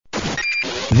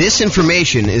This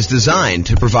information is designed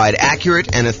to provide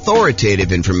accurate and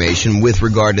authoritative information with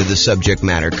regard to the subject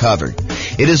matter covered.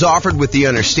 It is offered with the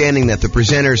understanding that the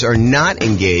presenters are not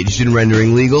engaged in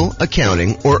rendering legal,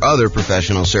 accounting, or other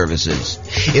professional services.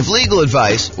 If legal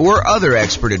advice or other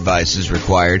expert advice is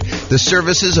required, the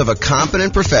services of a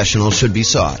competent professional should be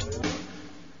sought.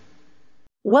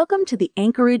 Welcome to the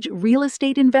Anchorage Real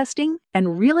Estate Investing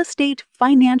and Real Estate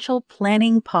Financial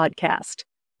Planning Podcast.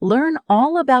 Learn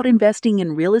all about investing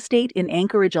in real estate in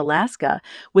Anchorage, Alaska,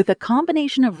 with a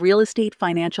combination of real estate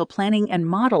financial planning and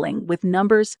modeling with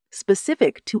numbers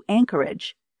specific to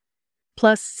Anchorage.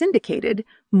 Plus syndicated,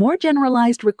 more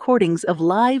generalized recordings of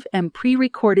live and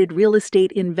pre-recorded real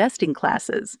estate investing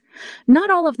classes, not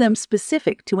all of them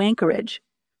specific to Anchorage.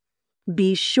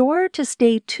 Be sure to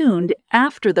stay tuned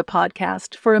after the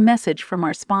podcast for a message from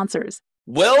our sponsors.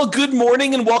 Well, good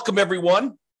morning and welcome,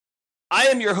 everyone. I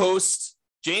am your host,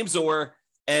 James Orr,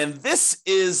 and this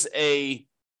is a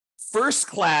first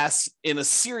class in a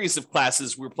series of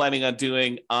classes we're planning on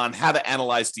doing on how to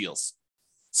analyze deals.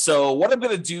 So what I'm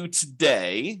going to do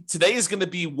today is going to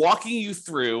be walking you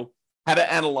through how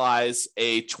to analyze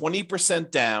a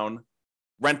 20% down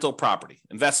rental property,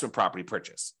 investment property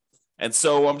purchase. And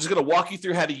so I'm just going to walk you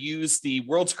through how to use the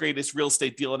world's greatest real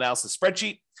estate deal analysis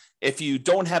spreadsheet. If you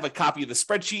don't have a copy of the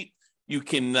spreadsheet, you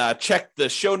can check the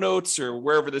show notes or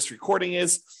wherever this recording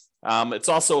is. It's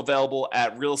also available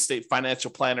at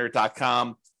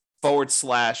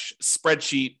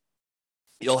realestateFinancialPlanner.com/spreadsheet.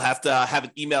 You'll have to have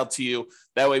it emailed to you.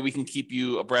 That way we can keep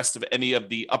you abreast of any of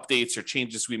the updates or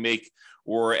changes we make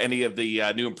or any of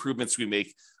the new improvements we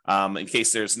make in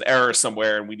case there's an error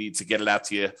somewhere and we need to get it out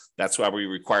to you. That's why we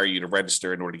require you to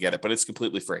register in order to get it, but it's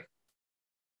completely free.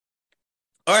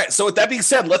 All right, so with that being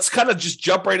said, let's kind of just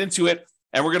jump right into it.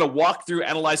 And we're going to walk through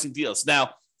analyzing deals. Now,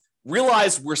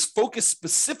 realize we're focused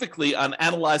specifically on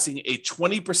analyzing a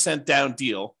 20% down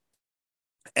deal.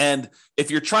 And if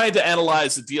you're trying to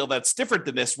analyze a deal that's different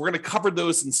than this, we're going to cover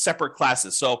those in separate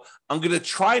classes. So I'm going to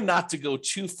try not to go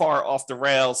too far off the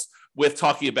rails with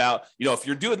talking about, if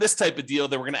you're doing this type of deal,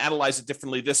 then we're going to analyze it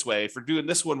differently this way. If we're doing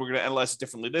this one, we're going to analyze it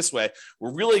differently this way.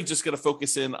 We're really just going to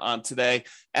focus in on today,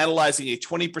 analyzing a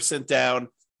 20% down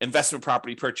investment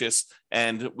property purchase,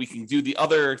 and we can do the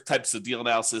other types of deal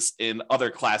analysis in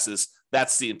other classes.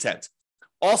 That's the intent.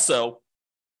 Also,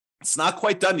 it's not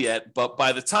quite done yet, but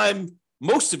by the time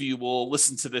most of you will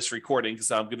listen to this recording,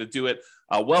 because I'm going to do it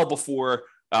well before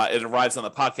it arrives on the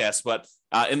podcast, but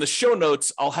in the show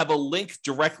notes, I'll have a link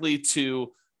directly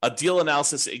to a deal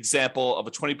analysis example of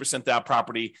a 20% down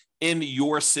property in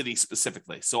your city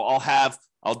specifically. So I'll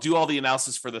do all the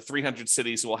analysis for the 300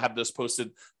 cities. We'll have those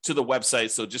posted to the website.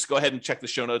 So just go ahead and check the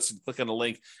show notes and click on the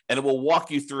link, and it will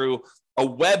walk you through a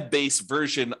web-based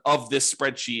version of this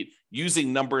spreadsheet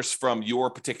using numbers from your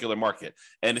particular market.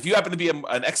 And if you happen to be an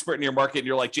expert in your market and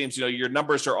you're like, James, your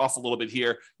numbers are off a little bit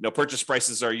here. Purchase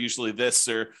prices are usually this,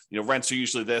 or, rents are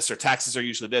usually this, or taxes are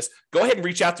usually this. Go ahead and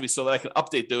reach out to me so that I can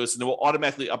update those, and it will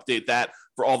automatically update that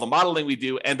for all the modeling we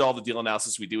do and all the deal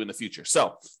analysis we do in the future.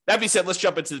 So that being said, let's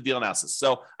jump into the deal analysis.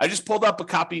 So I just pulled up a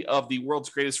copy of the world's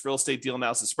greatest real estate deal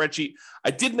analysis spreadsheet.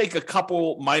 I did make a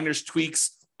couple minor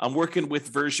tweaks. I'm working with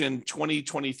version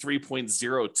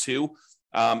 2023.02.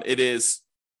 It is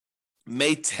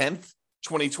May 10th,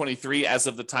 2023, as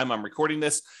of the time I'm recording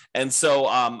this. And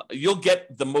so you'll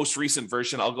get the most recent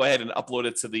version. I'll go ahead and upload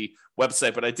it to the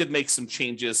website, but I did make some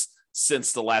changes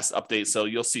since the last update. So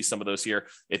you'll see some of those here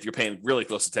if you're paying really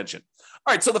close attention.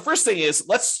 All right. So the first thing is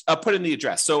let's put in the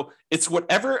address. So it's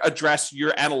whatever address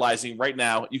you're analyzing right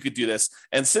now, you could do this.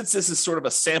 And since this is sort of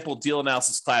a sample deal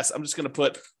analysis class, I'm just going to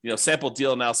put, sample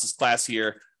deal analysis class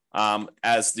here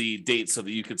as the date so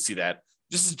that you can see that.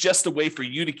 This is just a way for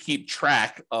you to keep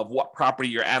track of what property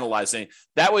you're analyzing.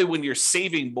 That way, when you're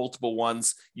saving multiple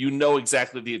ones, you know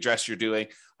exactly the address you're doing.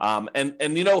 And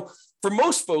for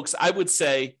most folks, I would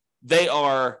say they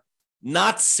are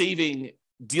not saving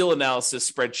deal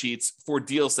analysis spreadsheets for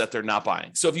deals that they're not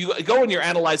buying. So if you go and you're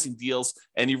analyzing deals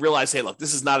and you realize, hey, look,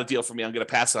 this is not a deal for me, I'm going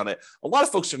to pass on it. A lot of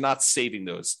folks are not saving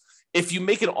those. If you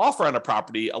make an offer on a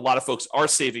property, a lot of folks are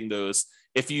saving those.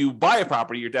 If you buy a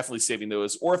property, you're definitely saving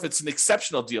those. Or if it's an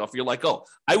exceptional deal, if you're like, oh,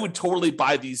 I would totally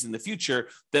buy these in the future,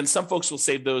 then some folks will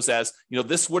save those as,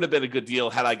 this would have been a good deal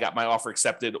had I got my offer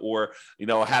accepted, or,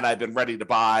 had I been ready to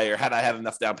buy, or had I had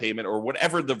enough down payment, or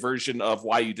whatever the version of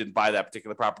why you didn't buy that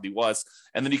particular property was.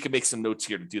 And then you can make some notes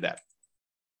here to do that.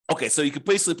 Okay, so you can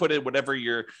basically put in whatever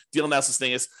your deal analysis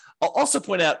thing is. I'll also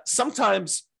point out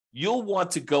sometimes you'll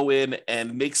want to go in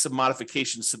and make some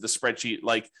modifications to the spreadsheet.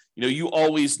 Like, you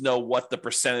always know what the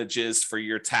percentage is for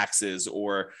your taxes,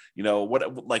 or,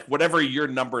 whatever your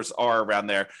numbers are around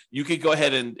there. You could go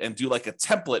ahead and do like a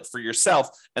template for yourself,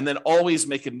 and then always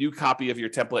make a new copy of your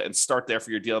template and start there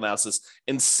for your deal analysis,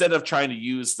 instead of trying to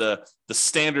use the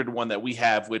standard one that we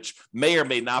have, which may or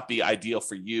may not be ideal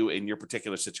for you in your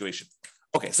particular situation.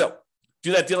 Okay, so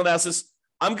do that deal analysis.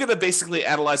 I'm going to basically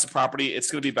analyze the property.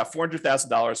 It's going to be about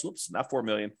 $400,000. Whoops, not $4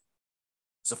 million.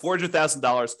 So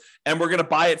 $400,000, and we're going to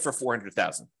buy it for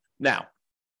 $400,000. Now,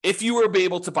 if you were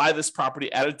able to buy this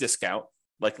property at a discount,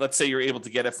 like let's say you're able to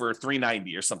get it for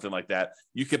 $390 or something like that,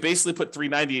 you could basically put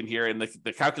 $390 in here, and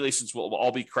the calculations will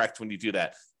all be correct when you do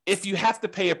that. If you have to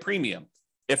pay a premium,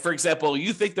 if, for example,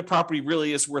 you think the property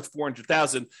really is worth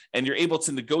 $400,000 and you're able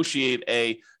to negotiate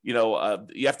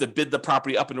you have to bid the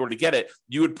property up in order to get it,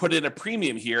 you would put in a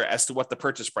premium here as to what the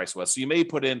purchase price was. So you may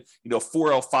put in,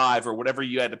 $405 or whatever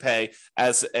you had to pay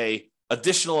as a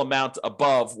additional amount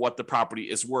above what the property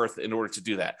is worth in order to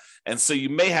do that. And so you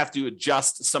may have to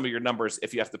adjust some of your numbers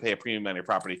if you have to pay a premium on your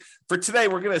property. For today,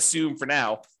 we're going to assume for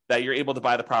now that you're able to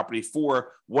buy the property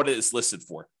for what it is listed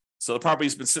for. So the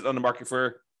property's been sitting on the market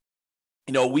for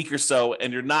a week or so,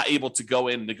 and you're not able to go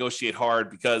in and negotiate hard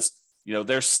because,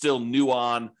 they're still new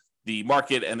on the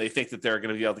market and they think that they're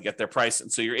going to be able to get their price.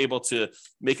 And so you're able to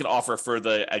make an offer for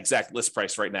the exact list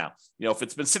price right now. If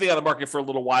it's been sitting on the market for a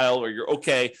little while, or you're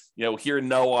okay, hear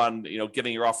no on,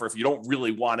 getting your offer. If you don't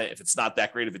really want it, if it's not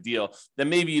that great of a deal, then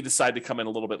maybe you decide to come in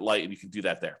a little bit light, and you can do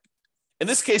that there. In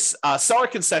this case, seller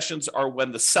concessions are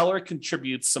when the seller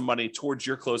contributes some money towards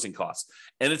your closing costs,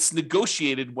 and it's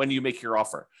negotiated when you make your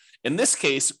offer. In this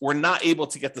case, we're not able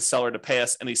to get the seller to pay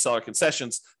us any seller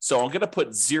concessions, so I'm going to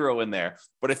put 0 in there.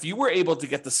 But if you were able to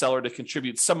get the seller to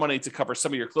contribute some money to cover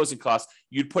some of your closing costs,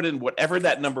 you'd put in whatever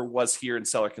that number was here in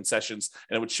seller concessions,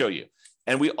 and it would show you.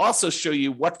 And we also show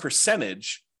you what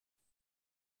percentage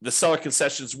the seller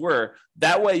concessions were.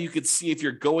 That way you could see if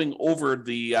you're going over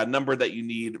the number that you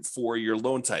need for your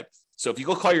loan type. So if you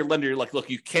go call your lender, you're like, look,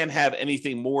 you can't have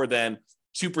anything more than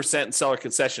 2% in seller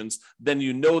concessions, then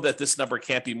you know that this number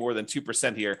can't be more than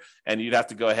 2% here. And you'd have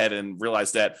to go ahead and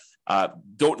realize that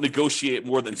don't negotiate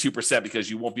more than 2% because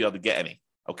you won't be able to get any.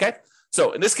 Okay.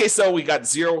 So in this case, though, we got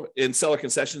 0 in seller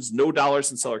concessions, no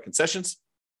dollars in seller concessions.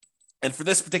 And for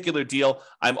this particular deal,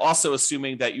 I'm also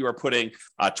assuming that you are putting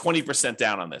 20%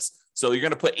 down on this. So you're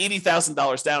going to put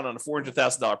 $80,000 down on a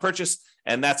 $400,000 purchase,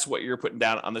 and that's what you're putting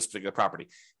down on this particular property.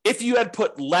 If you had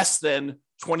put less than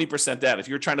 20% down, if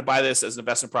you're trying to buy this as an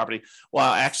investment property,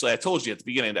 well, actually, I told you at the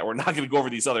beginning that we're not going to go over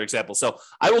these other examples. So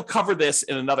I will cover this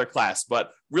in another class,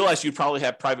 but realize you'd probably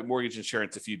have private mortgage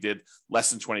insurance if you did less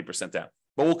than 20% down.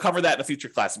 But we'll cover that in a future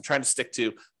class. I'm trying to stick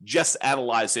to just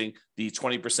analyzing the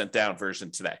 20% down version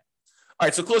today. All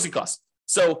right, so closing costs.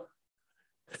 So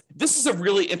this is a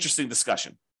really interesting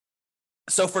discussion.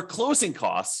 So for closing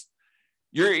costs,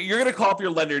 you're going to call up your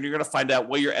lender and you're going to find out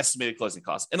what your estimated closing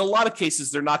costs. In a lot of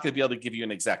cases, they're not going to be able to give you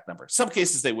an exact number. Some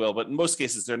cases they will, but in most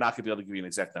cases, they're not going to be able to give you an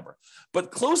exact number. But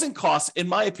closing costs, in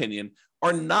my opinion,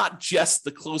 are not just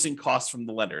the closing costs from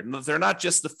the lender. They're not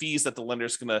just the fees that the lender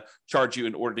is going to charge you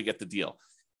in order to get the deal.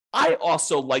 I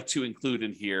also like to include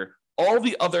in here all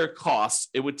the other costs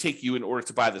it would take you in order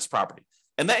to buy this property.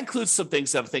 And that includes some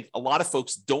things that I think a lot of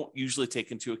folks don't usually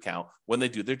take into account when they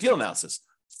do their deal analysis.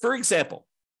 For example,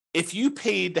 if you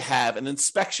paid to have an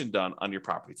inspection done on your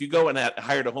property, if you go and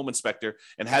hired a home inspector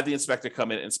and had the inspector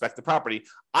come in and inspect the property,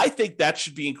 I think that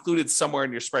should be included somewhere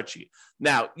in your spreadsheet.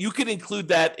 Now, you could include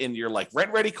that in your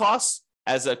rent ready costs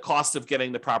as a cost of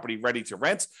getting the property ready to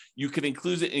rent. You can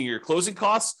include it in your closing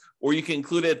costs, or you can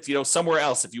include it, somewhere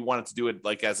else if you wanted to do it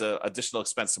as an additional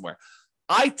expense somewhere.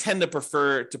 I tend to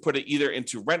prefer to put it either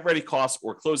into rent ready costs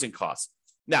or closing costs.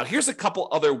 Now, here's a couple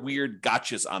other weird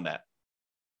gotchas on that.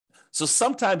 So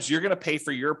sometimes you're going to pay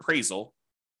for your appraisal,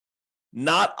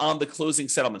 not on the closing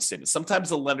settlement statement. Sometimes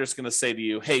the lender's going to say to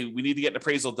you, hey, we need to get an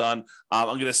appraisal done. I'm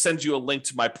going to send you a link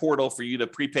to my portal for you to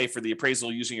prepay for the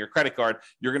appraisal using your credit card.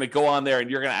 You're going to go on there and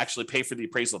you're going to actually pay for the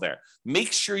appraisal there.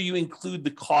 Make sure you include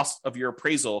the cost of your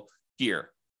appraisal here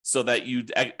so that you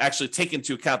actually take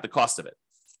into account the cost of it.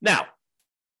 Now,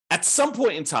 at some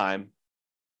point in time,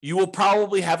 you will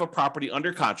probably have a property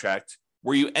under contract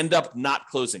where you end up not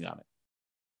closing on it,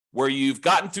 where you've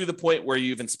gotten through the point where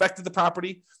you've inspected the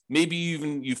property, maybe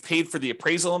you've paid for the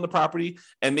appraisal on the property,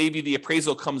 and maybe the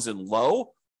appraisal comes in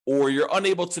low, or you're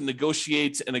unable to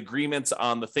negotiate an agreement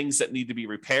on the things that need to be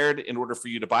repaired in order for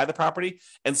you to buy the property.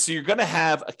 And so you're going to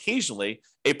have occasionally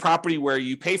a property where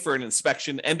you pay for an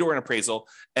inspection and or an appraisal,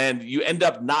 and you end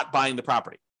up not buying the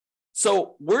property.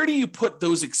 So where do you put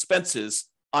those expenses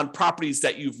on properties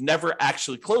that you've never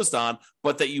actually closed on,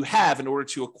 but that you have in order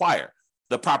to acquire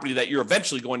the property that you're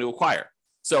eventually going to acquire.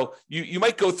 So you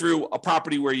might go through a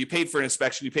property where you paid for an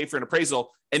inspection, you paid for an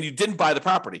appraisal, and you didn't buy the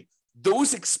property.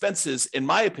 Those expenses, in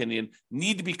my opinion,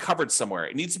 need to be covered somewhere.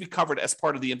 It needs to be covered as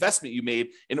part of the investment you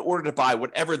made in order to buy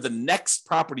whatever the next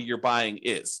property you're buying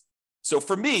is. So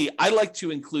for me, I like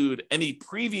to include any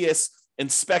previous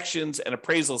inspections and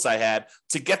appraisals I had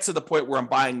to get to the point where I'm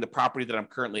buying the property that I'm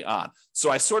currently on. So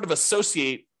I sort of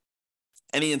associate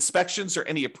any inspections or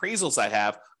any appraisals I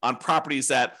have on properties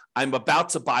that I'm about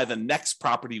to buy the next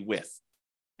property with,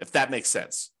 if that makes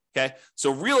sense. Okay.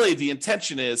 So really the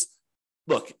intention is,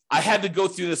 look, I had to go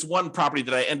through this one property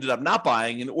that I ended up not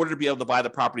buying in order to be able to buy the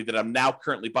property that I'm now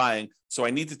currently buying. So I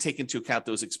need to take into account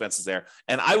those expenses there.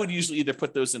 And I would usually either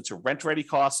put those into rent ready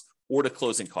costs or to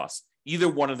closing costs. Either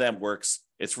one of them works.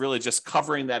 It's really just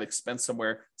covering that expense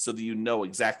somewhere so that you know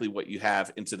exactly what you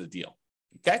have into the deal.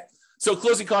 Okay. So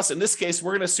closing costs, in this case,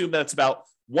 we're going to assume that it's about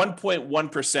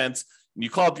 1.1%. You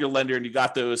call up your lender and you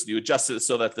got those, and you adjust it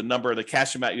so that the number, the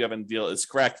cash amount you have in the deal is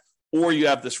correct, or you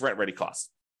have this rent ready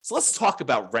cost. So let's talk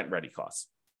about rent ready costs.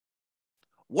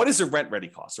 What is a rent ready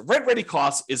cost? A rent ready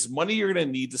cost is money you're going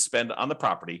to need to spend on the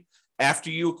property after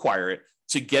you acquire it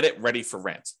to get it ready for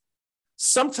rent.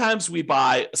 Sometimes we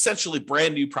buy essentially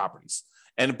brand new properties,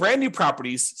 and brand new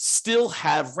properties still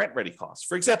have rent ready costs.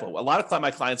 For example, a lot of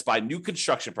my clients buy new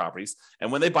construction properties,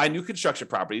 and when they buy new construction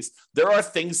properties, there are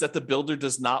things that the builder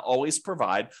does not always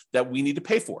provide that we need to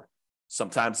pay for.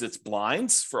 Sometimes it's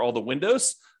blinds for all the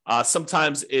windows.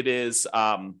 Sometimes it is,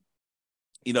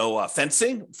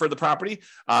 fencing for the property.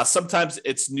 Sometimes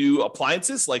it's new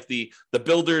appliances, like the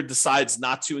builder decides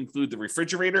not to include the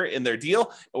refrigerator in their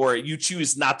deal, or you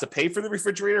choose not to pay for the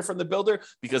refrigerator from the builder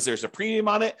because there's a premium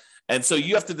on it. And so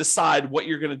you have to decide what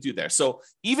you're going to do there. So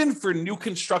even for new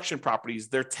construction properties,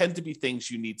 there tend to be things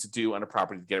you need to do on a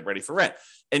property to get it ready for rent.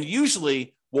 And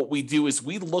usually what we do is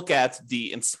we look at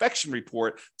the inspection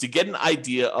report to get an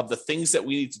idea of the things that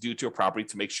we need to do to a property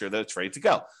to make sure that it's ready to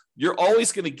go. You're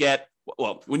always going to get,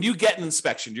 when you get an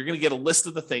inspection, you're going to get a list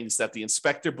of the things that the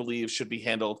inspector believes should be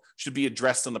handled, should be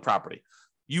addressed on the property.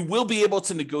 You will be able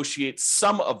to negotiate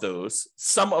some of those,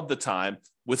 some of the time,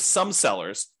 with some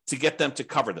sellers to get them to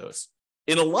cover those.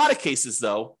 In a lot of cases,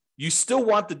 though, you still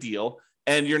want the deal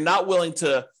and you're not willing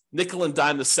to nickel and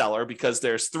dime the seller because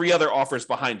there's 3 other offers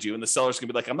behind you, and the seller's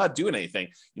gonna be like, I'm not doing anything.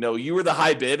 You were the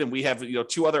high bid and we have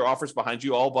 2 other offers behind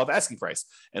you all above asking price.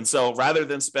 And so rather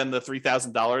than spend the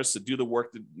 $3,000 to do the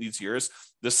work that needs yours,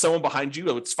 there's someone behind you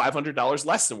it's $500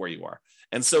 less than where you are.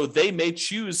 And so they may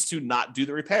choose to not do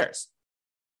the repairs.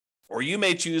 Or you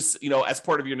may choose, as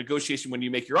part of your negotiation when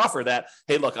you make your offer that,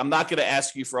 hey, look, I'm not going to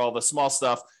ask you for all the small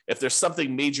stuff. If there's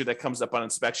something major that comes up on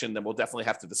inspection, then we'll definitely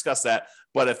have to discuss that.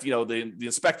 But if, the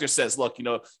inspector says, look,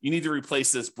 you need to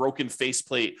replace this broken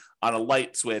faceplate on a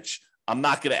light switch, I'm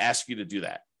not going to ask you to do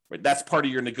that. Right? That's part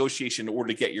of your negotiation in order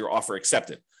to get your offer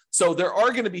accepted. So there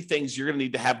are going to be things you're going to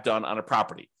need to have done on a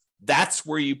property. That's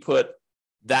where you put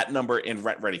that number in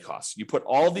rent ready costs. You put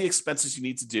all the expenses you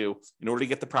need to do in order to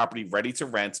get the property ready to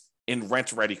rent in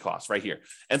rent ready costs right here.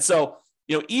 And so,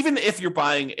 even if you're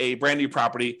buying a brand new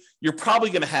property, you're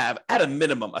probably going to have at a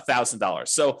minimum $1,000.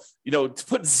 So, to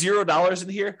put $0 in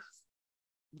here,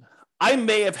 I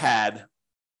may have had,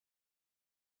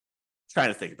 trying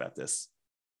to think about this.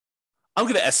 I'm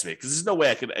going to estimate because there's no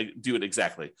way I could do it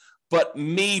exactly, but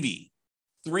maybe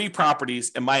 3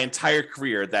 properties in my entire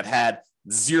career that had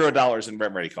 $0 in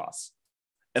rent ready costs.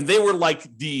 And they were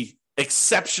like the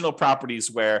exceptional properties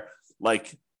where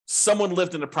someone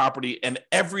lived in the property and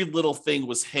every little thing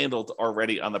was handled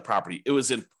already on the property. It was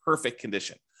in perfect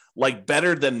condition,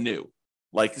 better than new,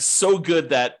 so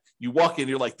good that you walk in,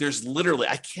 you're like, there's literally,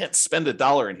 I can't spend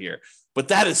 $1 in here. But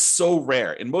that is so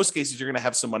rare. In most cases, you're going to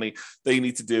have some money that you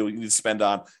need to spend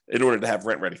on in order to have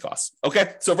rent ready costs.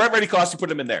 Okay. So rent ready costs, you put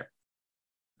them in there.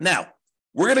 Now,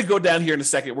 we're going to go down here in a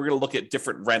second. We're going to look at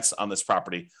different rents on this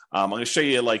property. I'm going to show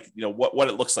you what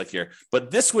it looks like here.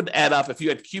 But this would add up if you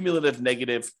had cumulative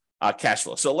negative cash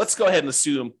flow. So let's go ahead and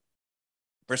assume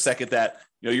for a second that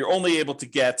you're only able to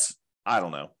get, I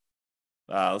don't know,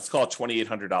 let's call it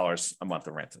 $2,800 a month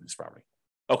of rent on this property.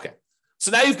 Okay. So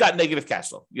now you've got negative cash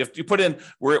flow. You put in,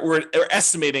 we're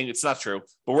estimating, it's not true,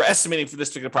 but we're estimating for this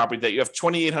particular property that you have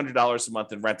 $2,800 a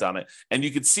month in rent on it. And you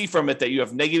can see from it that you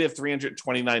have negative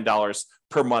 $329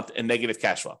 per month in negative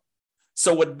cash flow.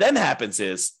 So what then happens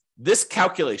is this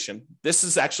calculation, this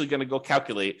is actually going to go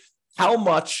calculate how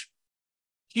much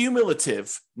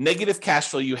cumulative negative cash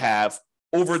flow you have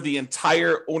over the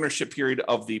entire ownership period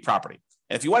of the property.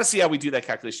 And if you want to see how we do that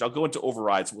calculation, I'll go into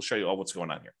overrides and we'll show you all what's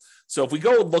going on here. So if we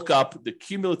go look up the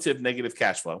cumulative negative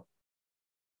cash flow,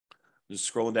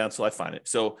 just scrolling down until I find it.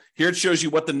 So here it shows you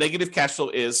what the negative cash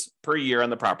flow is per year on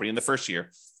the property in the first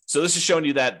year. So this is showing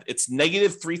you that it's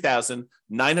negative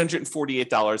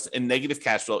 $3,948 in negative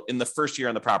cash flow in the first year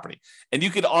on the property. And you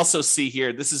could also see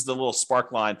here, this is the little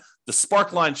spark line. The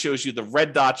spark line shows you, the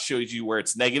red dot shows you where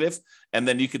it's negative, and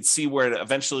then you can see where it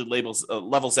eventually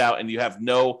levels out and you have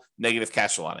no negative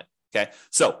cash flow on it. Okay,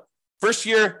 so first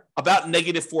year, about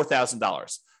negative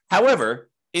 $4,000. However,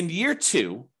 in year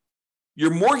 2, your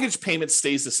mortgage payment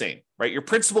stays the same, right? Your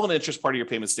principal and interest part of your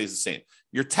payment stays the same.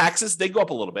 Your taxes, they go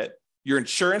up a little bit. Your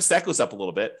insurance, that goes up a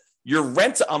little bit. Your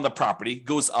rent on the property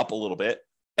goes up a little bit.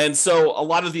 And so a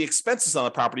lot of the expenses on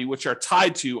the property, which are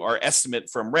tied to our estimate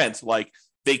from rent, like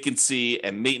vacancy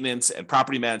and maintenance and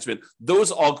property management,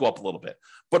 those all go up a little bit.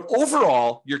 But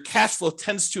overall, your cash flow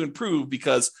tends to improve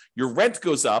because your rent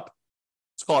goes up.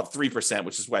 Let's call it 3%,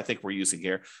 which is what I think we're using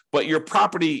here. But your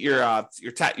property, your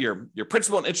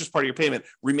principal and interest part of your payment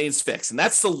remains fixed. And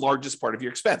that's the largest part of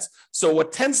your expense. So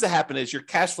what tends to happen is your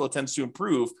cash flow tends to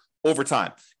improve over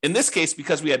time. In this case,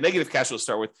 because we had negative cash flow to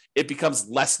start with, it becomes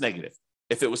less negative.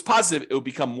 If it was positive, it would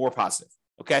become more positive.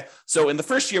 Okay. So in the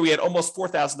first year, we had almost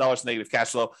 $4,000 negative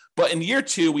cash flow, but in year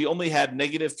 2, we only had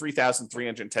negative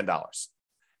 $3,310.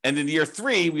 And in year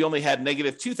 3, we only had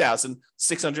negative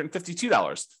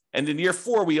 $2,652. And in year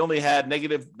 4, we only had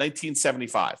negative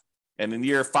 $1,975. And in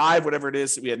year 5, whatever it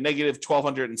is, we had negative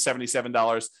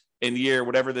 $1,277. In year,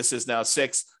 whatever this is now,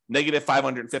 6, negative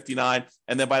 $559.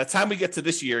 And then by the time we get to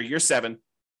this year, year 7,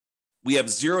 we have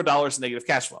 $0 negative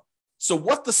cash flow. So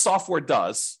what the software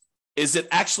does is it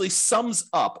actually sums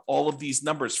up all of these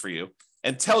numbers for you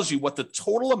and tells you what the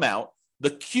total amount,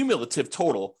 the cumulative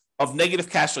total of negative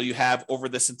cash flow you have over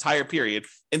this entire period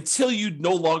until you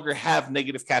no longer have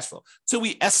negative cash flow. So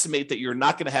we estimate that you're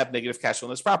not going to have negative cash flow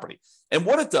on this property. And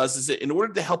what it does is that in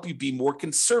order to help you be more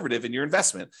conservative in your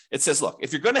investment, it says, look,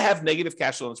 if you're going to have negative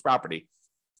cash flow on this property,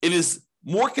 it is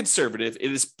more conservative.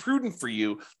 It is prudent for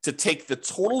you to take the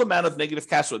total amount of negative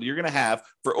cash flow that you're going to have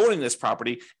for owning this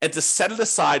property and to set it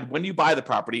aside when you buy the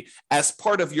property as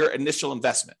part of your initial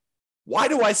investment. Why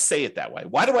do I say it that way?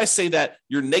 Why do I say that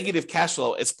your negative cash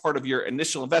flow is part of your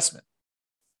initial investment?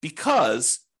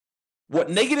 Because what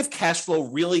negative cash flow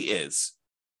really is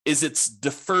it's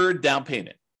deferred down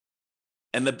payment.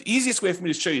 And the easiest way for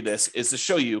me to show you this is to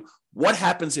show you what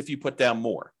happens if you put down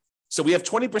more. So we have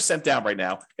 20% down right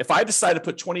now. If I decide to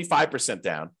put 25%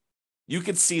 down, you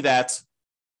can see that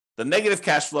the negative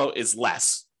cash flow is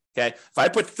less. Okay. If I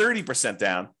put 30%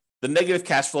 down, the negative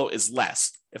cash flow is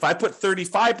less. If I put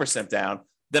 35% down,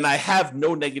 then I have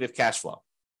no negative cash flow.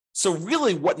 So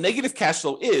really what negative cash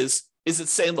flow is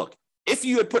it's saying, look, if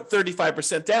you had put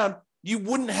 35% down, you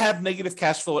wouldn't have negative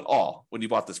cash flow at all when you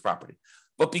bought this property.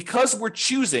 But because we're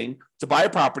choosing to buy a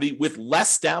property with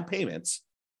less down payments,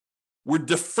 we're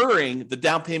deferring the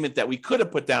down payment that we could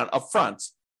have put down up front.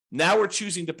 Now we're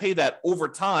choosing to pay that over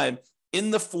time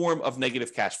in the form of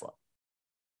negative cash flow.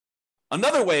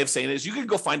 Another way of saying it is you could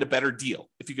go find a better deal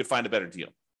if you could find a better deal.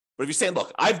 But if you're saying,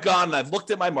 look, I've gone and I've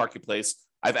looked at my marketplace,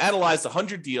 I've analyzed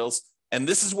 100 deals, and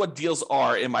this is what deals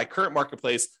are in my current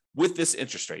marketplace with this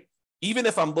interest rate, even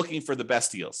if I'm looking for the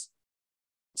best deals.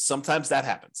 Sometimes that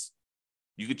happens.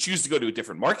 You could choose to go to a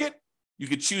different market. You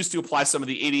could choose to apply some of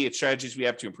the 88 strategies we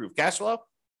have to improve cash flow.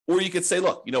 Or you could say,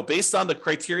 look, based on the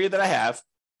criteria that I have,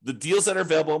 the deals that are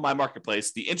available in my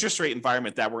marketplace, the interest rate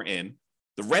environment that we're in,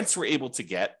 the rents we're able to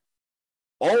get,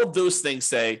 all of those things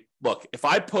say, look, if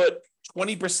I put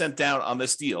 20% down on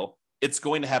this deal, it's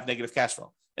going to have negative cash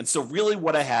flow. And so really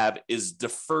what I have is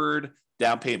deferred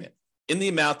down payment in the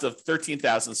amount of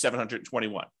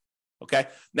 $13,721. Okay.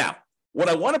 Now, what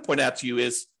I want to point out to you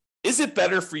is it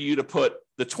better for you to put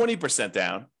the 20%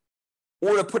 down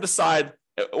or to put aside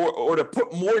or to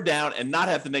put more down and not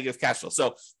have the negative cash flow?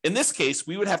 So in this case,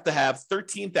 we would have to have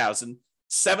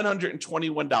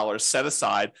 $13,721 set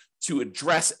aside to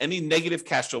address any negative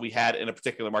cash flow we had in a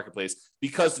particular marketplace,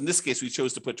 because in this case, we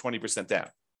chose to put 20% down.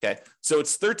 Okay. So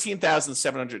it's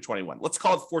 $13,721. Let's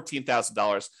call it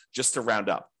 $14,000 just to round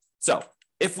up. So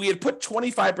if we had put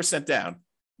 25% down,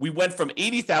 we went from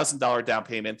 $80,000 down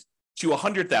payment to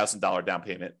 $100,000 down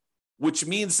payment, which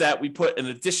means that we put an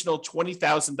additional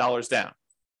 $20,000 down.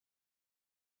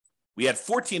 We had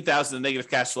 $14,000 in negative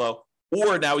cash flow,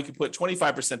 or now we can put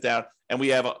 25% down and we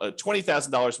have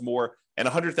 $20,000 more and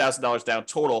 $100,000 down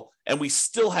total, and we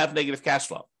still have negative cash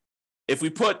flow. If we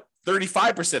put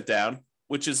 35% down,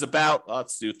 which is about,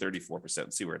 let's do 34%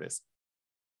 and see where it is.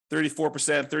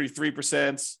 34%,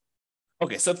 33%.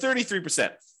 Okay, so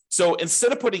 33%. So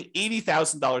instead of putting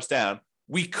 $80,000 down,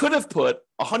 we could have put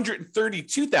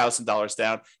 $132,000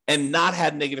 down and not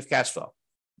had negative cash flow.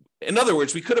 In other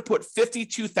words, we could have put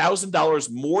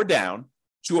 $52,000 more down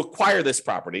to acquire this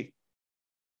property,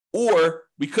 or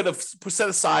we could have set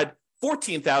aside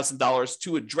 $14,000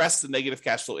 to address the negative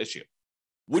cash flow issue.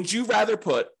 Would you rather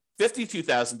put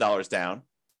 $52,000 down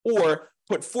or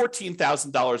put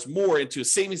 $14,000 more into a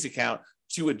savings account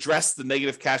to address the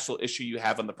negative cash flow issue you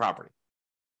have on the property?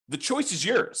 The choice is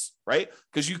yours, right?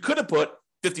 Because you could have put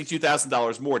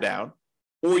 $52,000 more down,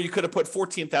 or you could have put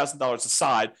 $14,000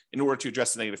 aside in order to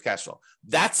address the negative cash flow.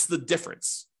 That's the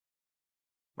difference,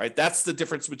 right? That's the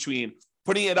difference between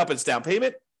putting it up as down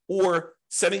payment or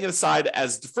setting it aside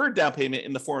as deferred down payment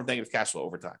in the form of negative cash flow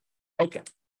over time. Okay,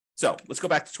 so let's go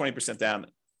back to 20% down.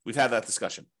 We've had that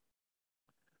discussion.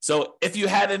 So if you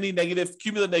had any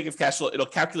cumulative negative cash flow, it'll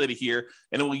calculate it here,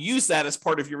 and it will use that as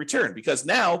part of your return, because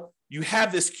now you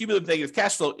have this cumulative negative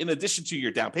cash flow in addition to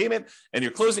your down payment and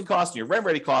your closing costs and your rent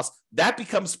ready costs. That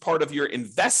becomes part of your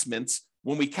investments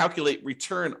when we calculate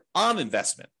return on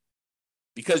investment,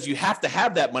 because you have to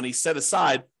have that money set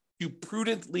aside to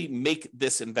prudently make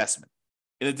this investment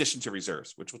in addition to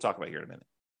reserves, which we'll talk about here in a minute.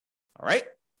 All right.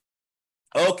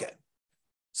 Okay.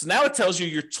 So now it tells you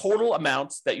your total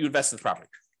amount that you invest in the property.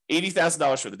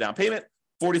 $80,000 for the down payment,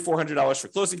 $4,400 for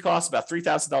closing costs, about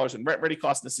 $3,000 in rent ready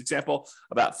costs in this example,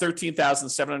 about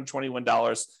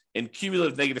 $13,721 in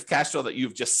cumulative negative cash flow that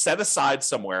you've just set aside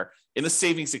somewhere in a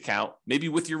savings account, maybe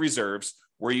with your reserves,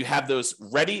 where you have those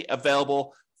ready,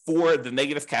 available for the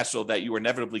negative cash flow that you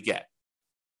inevitably get.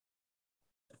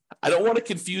 I don't want to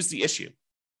confuse the issue.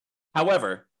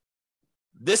 However,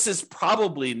 this is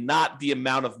probably not the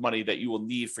amount of money that you will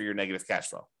need for your negative cash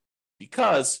flow,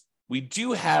 because we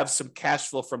do have some cash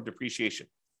flow from depreciation.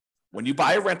 When you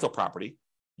buy a rental property,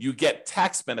 you get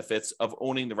tax benefits of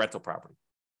owning the rental property.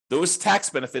 Those tax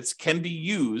benefits can be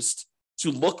used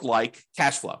to look like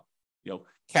cash flow,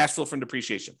 cash flow from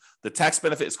depreciation. The tax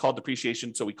benefit is called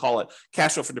depreciation, so we call it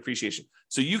cash flow from depreciation.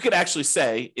 So you could actually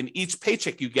say in each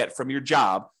paycheck you get from your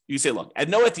job, you say, look, I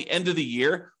know at the end of the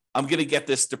year, I'm going to get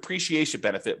this depreciation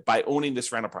benefit by owning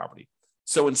this rental property.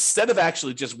 So instead of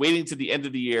actually just waiting to the end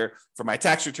of the year for my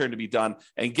tax return to be done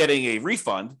and getting a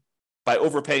refund by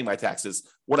overpaying my taxes,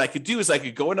 what I could do is I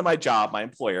could go into my job, my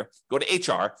employer, go to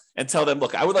HR and tell them,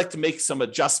 look, I would like to make some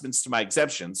adjustments to my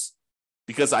exemptions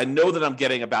because I know that I'm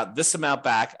getting about this amount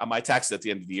back on my taxes at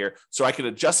the end of the year. So I can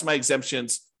adjust my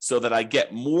exemptions so that I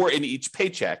get more in each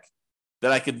paycheck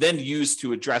that I could then use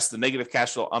to address the negative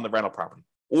cash flow on the rental property,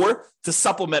 or to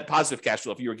supplement positive cash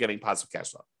flow if you were getting positive cash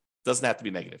flow. It doesn't have to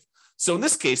be negative. So in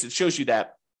this case, it shows you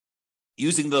that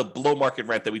using the below market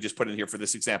rent that we just put in here for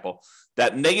this example,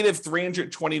 that negative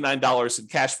 $329 in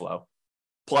cash flow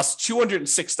plus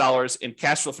 $206 in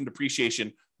cash flow from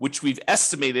depreciation, which we've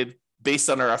estimated based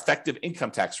on our effective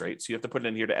income tax rate. So you have to put it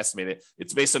in here to estimate it.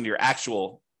 It's based on your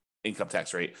actual income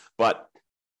tax rate. But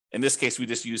in this case, we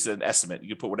just use an estimate. You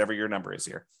can put whatever your number is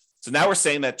here. So now we're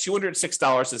saying that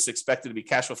 $206 is expected to be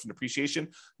cash flow from depreciation,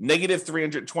 negative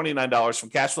 $329 from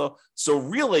cash flow. So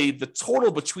really the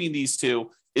total between these two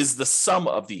is the sum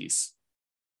of these,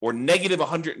 or negative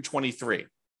 123.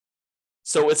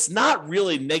 So it's not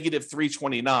really negative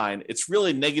 329, it's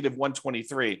really negative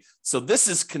 123. So this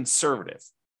is conservative.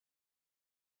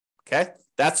 Okay,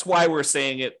 that's why we're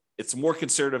saying it's more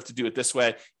conservative to do it this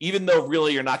way, even though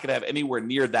really you're not going to have anywhere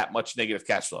near that much negative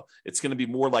cash flow. It's going to be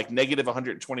more like negative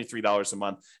 $123 a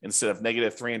month instead of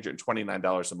negative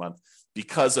 $329 a month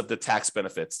because of the tax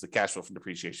benefits, the cash flow from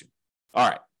depreciation. All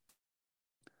right.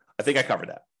 I think I covered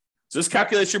that. So this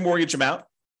calculates your mortgage amount.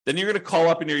 Then you're going to call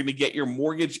up and you're going to get your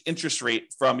mortgage interest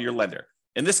rate from your lender.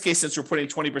 In this case, since we're putting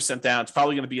 20% down, it's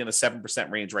probably going to be in the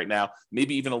 7% range right now,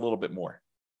 maybe even a little bit more.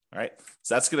 All right.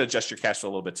 So that's going to adjust your cash flow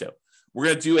a little bit too. We're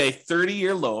going to do a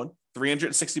 30-year loan,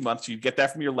 360 months. You'd get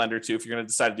that from your lender too. If you're going to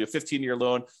decide to do a 15-year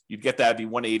loan, you'd get that. It'd be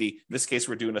 180. In this case,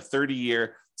 we're doing a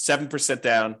 30-year, 7%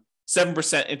 down,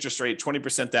 7% interest rate,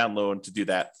 20% down loan to do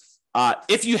that.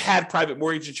 If you had private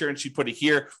mortgage insurance, you'd put it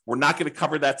here. We're not going to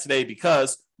cover that today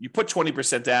because you put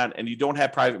 20% down and you don't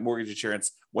have private mortgage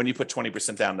insurance when you put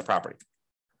 20% down in the property.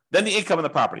 Then the income of the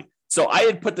property. So I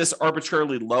had put this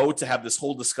arbitrarily low to have this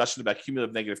whole discussion about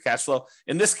cumulative negative cash flow.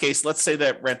 In this case, let's say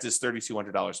that rent is $3,200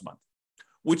 a month,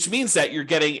 which means that you're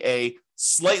getting a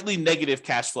slightly negative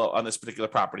cash flow on this particular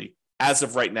property as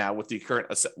of right now with the current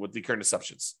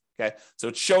assumptions. Okay, so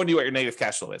it's showing you what your negative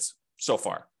cash flow is so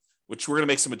far, which we're going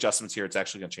to make some adjustments here. It's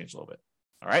actually going to change a little bit.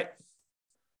 All right.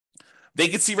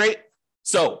 Vacancy rate.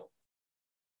 So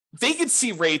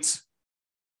vacancy rate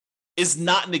is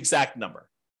not an exact number.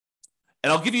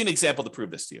 And I'll give you an example to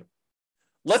prove this to you.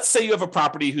 let's say you have a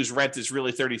property whose rent is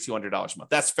really $3,200 a month.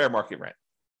 That's fair market rent.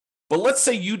 But let's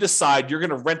say you decide you're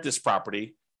going to rent this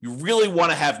property. You really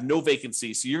want to have no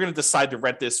vacancy. So you're going to decide to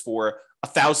rent this for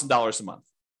 $1,000 a month.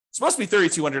 It's supposed to be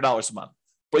 $3,200 a month,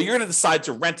 but you're going to decide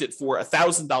to rent it for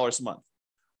 $1,000 a month.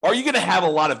 Are you going to have a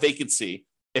lot of vacancy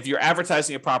if you're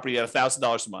advertising a property at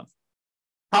 $1,000 a month?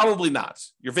 Probably not.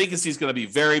 Your vacancy is going to be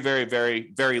very, very,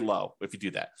 very, very low if you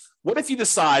do that. What if you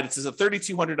decide it's a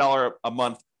 $3,200 a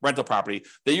month rental property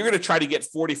that you're going to try to get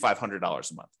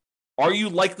 $4,500 a month? Are you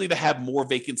likely to have more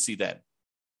vacancy then?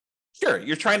 Sure,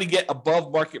 you're trying to get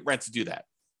above market rent to do that.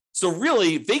 So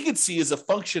really, vacancy is a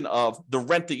function of the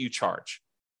rent that you charge.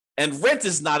 And rent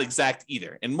is not exact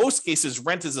either. In most cases,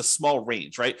 rent is a small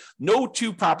range, right? No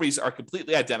two properties are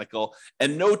completely identical,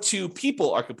 and no two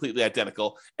people are completely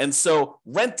identical. And so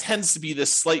rent tends to be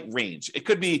this slight range. It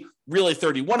could be really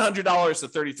 $3,100 to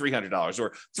 $3,300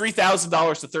 or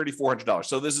 $3,000 to $3,400.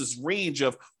 So there's this range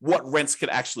of what rents could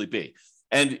actually be.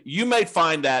 And you might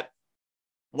find that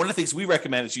one of the things we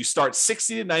recommend is you start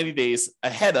 60 to 90 days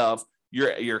ahead of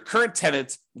your current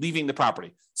tenant leaving the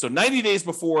property. So 90 days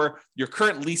before your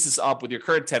current lease is up with your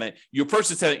current tenant, you approach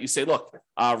the tenant, you say, look,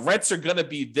 rents are going to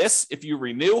be this if you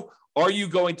renew. Are you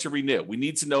going to renew? We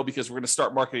need to know because we're going to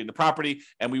start marketing the property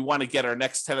and we want to get our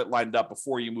next tenant lined up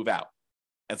before you move out.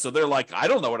 And so they're like, I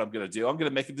don't know what I'm going to do. I'm going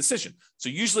to make a decision. So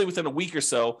usually within a week or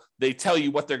so, they tell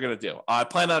you what they're going to do. I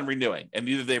plan on renewing. And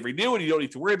either they renew and you don't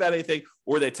need to worry about anything,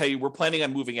 or they tell you we're planning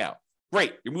on moving out.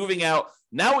 Great, you're moving out.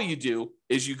 Now what you do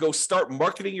is you go start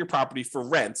marketing your property for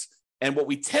rent. And what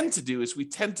we tend to do is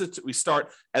we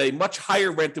start at a much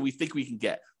higher rent than we think we can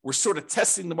get. We're sort of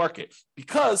testing the market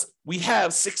because we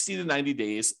have 60 to 90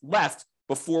 days left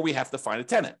before we have to find a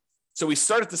tenant. So we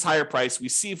start at this higher price. We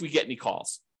see if we get any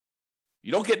calls.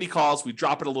 You don't get any calls, we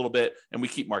drop it a little bit and we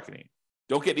keep marketing.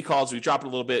 Don't get any calls, we drop it a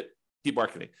little bit, keep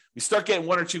marketing. We start getting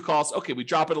one or two calls. Okay, we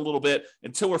drop it a little bit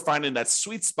until we're finding that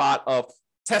sweet spot of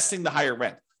testing the higher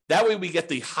rent. That way we get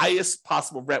the highest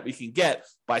possible rent we can get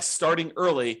by starting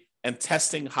early and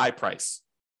testing high price.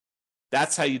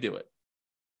 That's how you do it.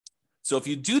 So if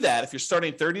you do that, if you're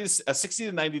starting 60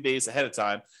 to 90 days ahead of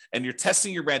time and you're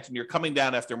testing your rent and you're coming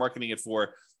down after marketing it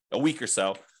for a week or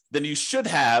so, then you should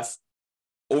have,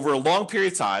 over a long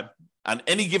period of time, on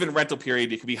any given rental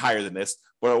period, it could be higher than this,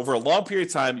 but over a long period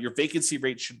of time, your vacancy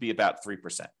rate should be about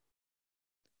 3%.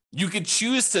 You could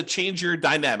choose to change your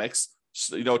dynamics,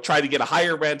 try to get a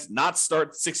higher rent, not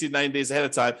start 60 to 90 days ahead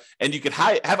of time, and you could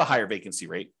have a higher vacancy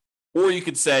rate. Or you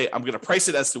could say, I'm going to price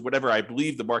it as to whatever I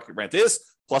believe the market rent is,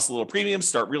 plus a little premium,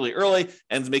 start really early,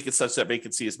 and make it such that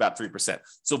vacancy is about 3%.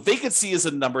 So vacancy is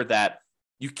a number that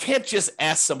you can't just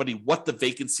ask somebody what the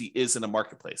vacancy is in a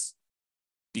marketplace,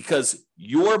 because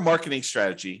your marketing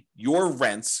strategy, your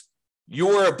rents,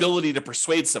 your ability to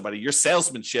persuade somebody, your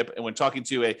salesmanship, and when talking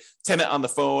to a tenant on the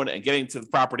phone and getting to the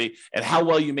property, and how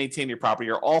well you maintain your property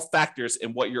are all factors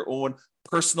in what your own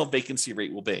personal vacancy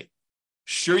rate will be.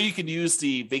 Sure, you can use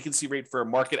the vacancy rate for a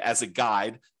market as a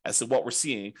guide as to what we're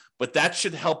seeing, but that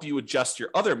should help you adjust your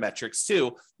other metrics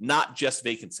too, not just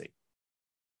vacancy.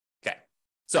 Okay,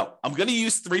 so I'm going to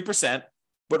use 3%.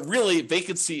 But really,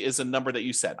 vacancy is a number that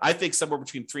you said. I think somewhere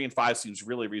between 3 and 5 seems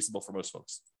really reasonable for most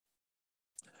folks.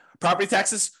 Property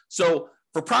taxes. So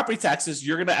for property taxes,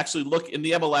 you're going to actually look in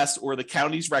the MLS or the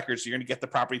county's records. You're going to get the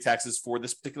property taxes for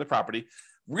this particular property.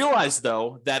 Realize,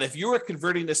 though, that if you are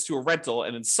converting this to a rental,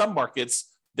 and in some markets,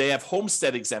 they have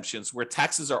homestead exemptions where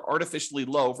taxes are artificially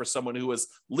low for someone who is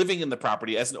living in the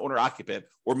property as an owner occupant,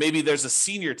 or maybe there's a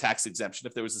senior tax exemption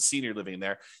if there was a senior living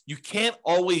there. You can't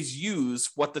always use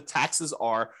what the taxes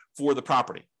are for the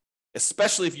property,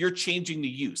 especially if you're changing the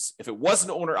use. If it was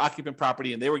an owner occupant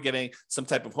property and they were getting some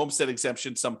type of homestead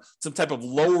exemption, some type of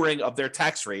lowering of their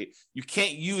tax rate, you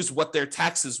can't use what their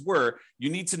taxes were. You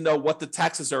need to know what the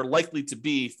taxes are likely to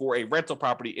be for a rental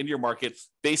property in your market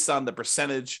based on the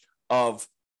percentage of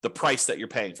the price that you're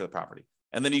paying for the property.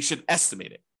 And then you should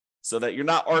estimate it so that you're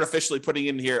not artificially putting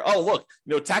in here, oh, look,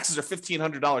 taxes are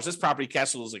 $1,500. This property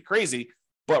cash flows like crazy.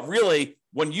 But really,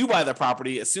 when you buy the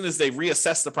property, as soon as they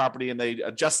reassess the property and they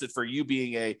adjust it for you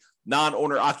being a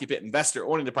non-owner occupant investor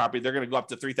owning the property, they're going to go up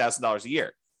to $3,000 a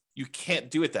year. You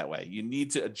can't do it that way. You need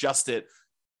to adjust it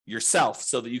yourself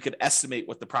so that you can estimate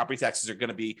what the property taxes are going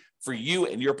to be for you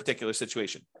in your particular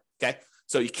situation. Okay.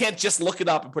 So you can't just look it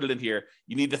up and put it in here.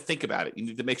 You need to think about it. You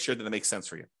need to make sure that it makes sense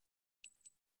for you.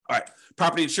 All right.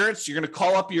 Property insurance. You're going to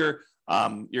call up your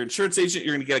insurance agent.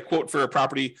 You're going to get a quote for a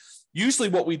property. Usually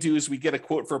what we do is we get a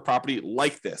quote for a property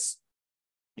like this.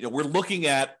 We're looking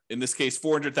at, in this case,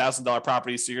 $400,000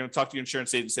 properties. So you're going to talk to your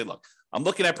insurance agent and say, look, I'm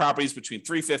looking at properties between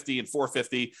 $350,000 and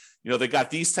 $450,000. They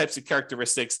got these types of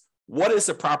characteristics. what is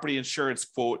a property insurance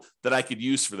quote that I could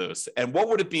use for those? And what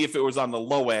would it be if it was on the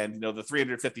low end, the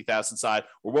 350,000 side,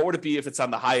 or what would it be if it's on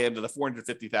the high end of the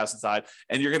 450,000 side?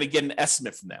 And you're going to get an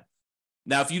estimate from them.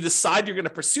 Now, if you decide you're going to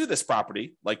pursue this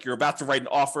property, like you're about to write an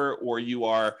offer, or you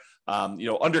are,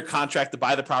 under contract to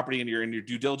buy the property and you're in your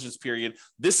due diligence period,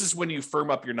 this is when you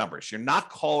firm up your numbers. You're not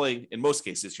calling, in most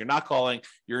cases, you're not calling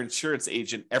your insurance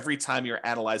agent every time you're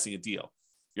analyzing a deal.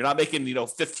 You're not making,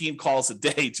 15 calls a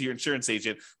day to your insurance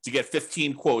agent to get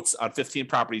 15 quotes on 15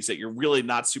 properties that you're really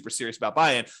not super serious about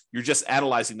buying. You're just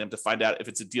analyzing them to find out if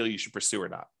it's a deal you should pursue or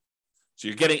not. So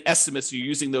you're getting estimates, you're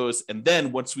using those. And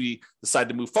then once we decide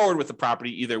to move forward with the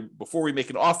property, either before we make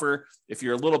an offer, if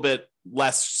you're a little bit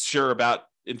less sure about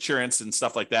insurance and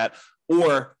stuff like that,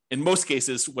 or in most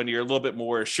cases, when you're a little bit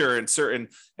more sure and certain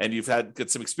and you've got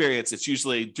some experience, it's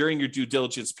usually during your due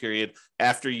diligence period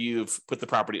after you've put the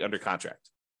property under contract.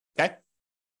 Okay.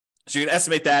 So you're going to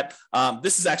estimate that.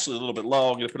 This is actually a little bit low.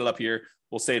 I'm going to put it up here.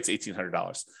 We'll say it's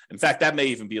 $1,800. In fact, that may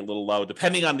even be a little low,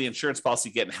 depending on the insurance policy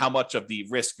you get and how much of the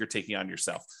risk you're taking on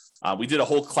yourself. We did a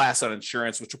whole class on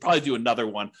insurance, which we'll probably do another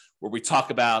one where we talk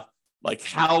about like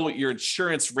how your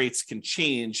insurance rates can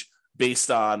change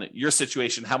based on your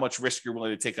situation, how much risk you're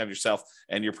willing to take on yourself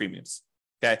and your premiums.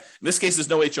 Okay. In this case, there's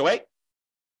no HOA.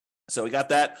 So we got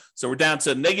that. So we're down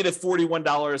to negative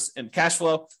 $41 in cash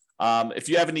flow. If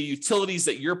you have any utilities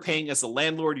that you're paying as a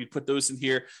landlord, you put those in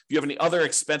here. If you have any other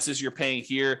expenses you're paying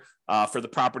here for the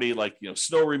property, like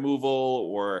snow removal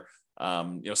or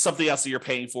something else that you're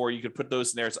paying for, you could put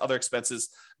those in there as other expenses.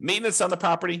 Maintenance on the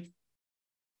property.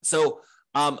 So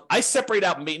I separate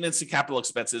out maintenance and capital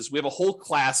expenses. We have a whole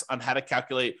class on how to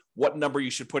calculate what number you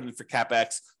should put in for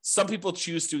CapEx. Some people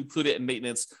choose to include it in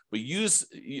maintenance, but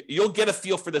you'll get a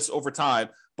feel for this over time.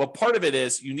 But part of it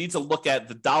is you need to look at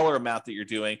the dollar amount that you're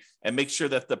doing and make sure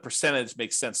that the percentage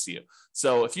makes sense to you.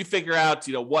 So if you figure out,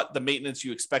 what the maintenance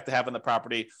you expect to have on the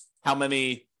property, how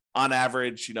many on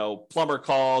average, plumber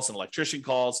calls and electrician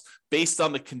calls based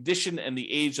on the condition and the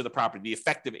age of the property, the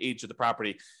effective age of the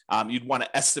property. You'd want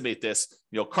to estimate this,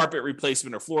 carpet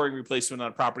replacement or flooring replacement on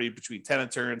a property between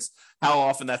tenant turns, how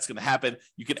often that's going to happen.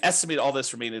 You can estimate all this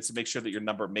for maintenance and make sure that your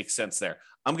number makes sense there.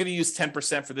 I'm going to use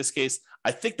 10% for this case.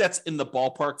 I think that's in the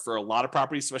ballpark for a lot of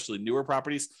properties, especially newer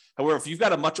properties. However, if you've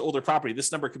got a much older property,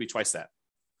 this number could be twice that.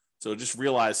 So just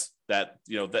realize that,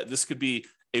 that this could be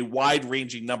a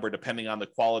wide-ranging number depending on the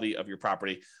quality of your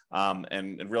property,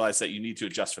 and realize that you need to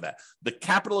adjust for that. The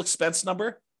capital expense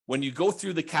number, when you go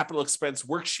through the capital expense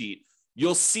worksheet,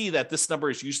 you'll see that this number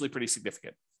is usually pretty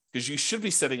significant because you should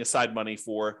be setting aside money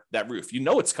for that roof.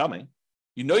 It's coming.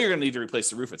 You're going to need to replace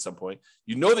the roof at some point.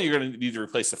 That you're going to need to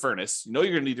replace the furnace. You're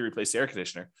going to need to replace the air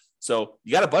conditioner. So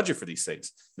you got to budget for these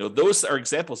things. Those are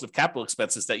examples of capital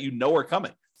expenses that are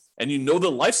coming. And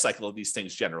the life cycle of these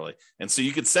things generally. And so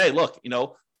you could say, look,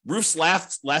 roofs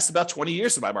last about 20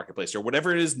 years in my marketplace or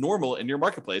whatever it is normal in your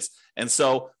marketplace. And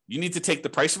so you need to take the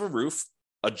price of a roof,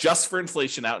 adjust for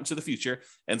inflation out into the future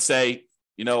and say,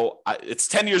 it's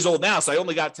 10 years old now, so I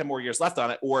only got 10 more years left on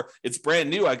it. Or it's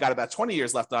brand new, I got about 20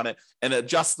 years left on it, and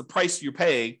adjust the price you're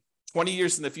paying 20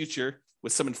 years in the future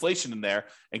with some inflation in there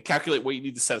and calculate what you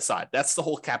need to set aside. That's the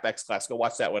whole CapEx class. Go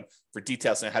watch that one for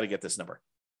details on how to get this number.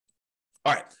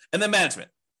 All right. And then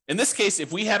management. In this case,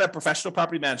 if we had a professional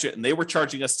property manager and they were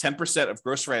charging us 10% of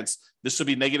gross rents, this would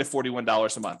be negative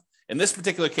 $41 a month. In this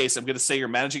particular case, I'm going to say you're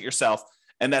managing it yourself,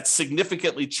 and that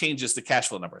significantly changes the cash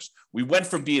flow numbers. We went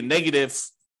from being negative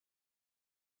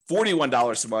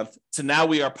 $41 a month to now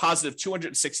we are positive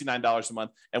 $269 a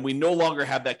month, and we no longer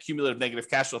have that cumulative negative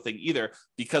cash flow thing either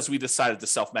because we decided to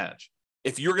self-manage.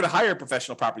 If you're going to hire a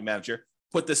professional property manager,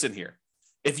 put this in here.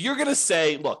 If you're going to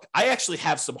say, look, I actually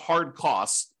have some hard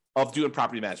costs of doing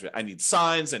property management. I need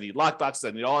signs, I need lockboxes,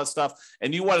 I need all that stuff.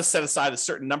 And you want to set aside a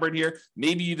certain number in here.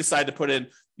 Maybe you decide to put in,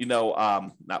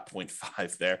 not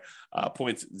 0.5 there,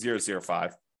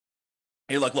 0.005.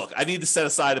 Hey, look, I need to set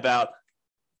aside about,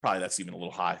 probably that's even a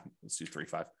little high. Let's do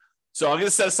 3.5. So I'm going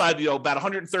to set aside, about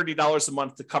 $130 a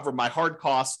month to cover my hard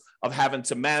costs of having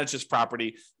to manage this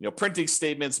property, printing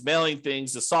statements, mailing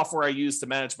things, the software I use to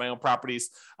manage my own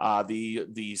properties,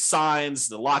 the signs,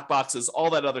 the lock boxes, all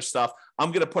that other stuff.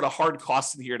 I'm going to put a hard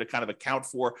cost in here to kind of account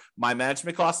for my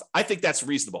management costs. I think that's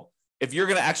reasonable. If you're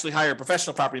going to actually hire a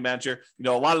professional property manager, a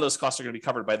lot of those costs are going to be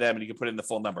covered by them and you can put in the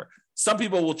full number. Some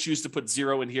people will choose to put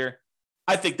zero in here.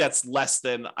 I think that's less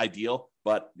than ideal,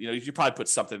 but you should probably put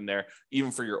something in there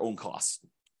even for your own costs.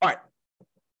 All right.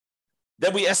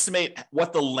 Then we estimate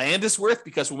what the land is worth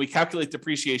because when we calculate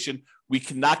depreciation, we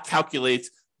cannot calculate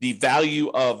the value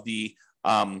of the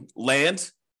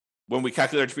land when we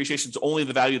calculate our depreciation, it's only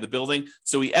the value of the building.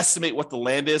 So we estimate what the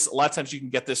land is. A lot of times you can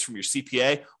get this from your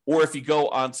CPA, or if you go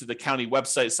onto the county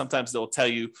website, sometimes they'll tell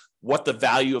you what the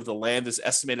value of the land is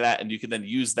estimated at, and you can then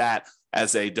use that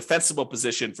as a defensible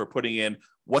position for putting in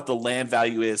what the land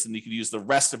value is, and you can use the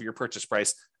rest of your purchase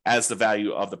price as the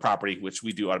value of the property, which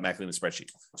we do automatically in the spreadsheet.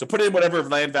 So put in whatever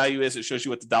land value is. It shows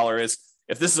you what the dollar is.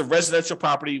 If this is a residential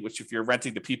property, which if you're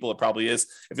renting to people, it probably is.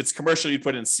 If it's commercial, you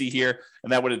put in C here,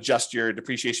 and that would adjust your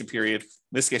depreciation period.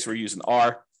 In this case, we're using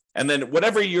R. And then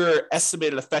whatever your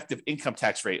estimated effective income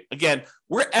tax rate, again,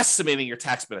 we're estimating your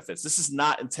tax benefits. This is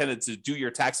not intended to do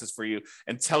your taxes for you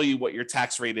and tell you what your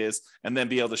tax rate is and then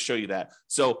be able to show you that.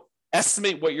 So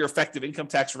estimate what your effective income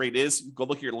tax rate is. Go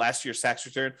look at your last year's tax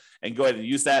return and go ahead and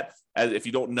use that. If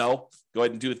you don't know, go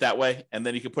ahead and do it that way. And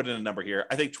then you can put in a number here.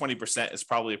 I think 20% is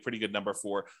probably a pretty good number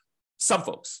for some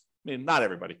folks. I mean, not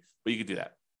everybody, but you can do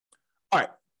that. All right.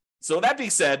 So that being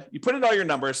said, you put in all your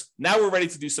numbers. Now we're ready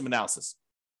to do some analysis.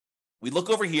 We look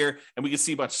over here and we can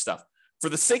see a bunch of stuff. For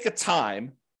the sake of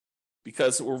time,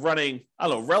 because we're running,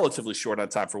 relatively short on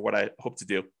time for what I hope to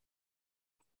do,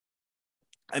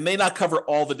 I may not cover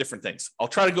all the different things. I'll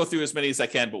try to go through as many as I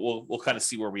can, but we'll kind of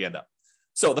see where we end up.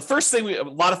 So the first thing a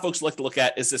lot of folks like to look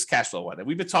at is this cash flow one. And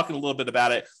we've been talking a little bit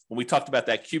about it when we talked about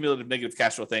that cumulative negative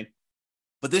cash flow thing.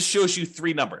 But this shows you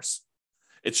three numbers.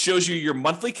 It shows you your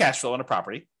monthly cash flow on a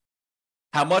property,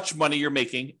 how much money you're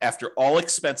making after all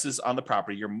expenses on the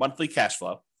property, your monthly cash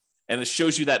flow. And it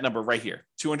shows you that number right here,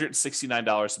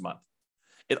 $269 a month.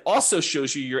 It also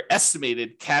shows you your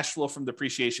estimated cash flow from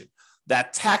depreciation,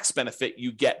 that tax benefit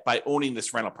you get by owning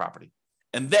this rental property.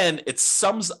 And then it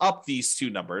sums up these two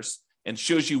numbers and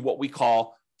shows you what we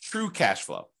call true cash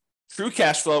flow. True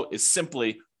cash flow is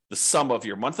simply the sum of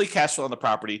your monthly cash flow on the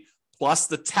property plus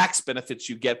the tax benefits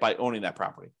you get by owning that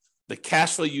property, the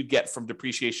cash flow you get from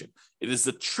depreciation. It is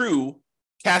the true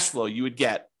cash flow you would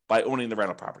get by owning the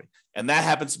rental property. And that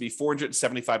happens to be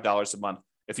 $475 a month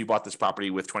if you bought this property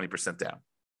with 20% down,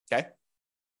 okay?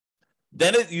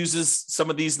 Then it uses some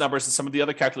of these numbers and some of the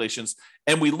other calculations,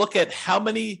 and we look at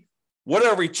what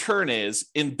our return is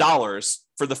in dollars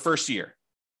for the first year.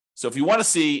 So if you want to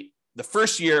see the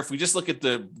first year, if we just look at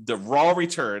the raw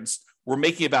returns, we're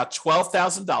making about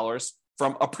 $12,000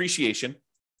 from appreciation.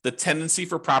 The tendency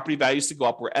for property values to go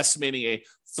up, we're estimating a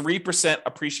 3%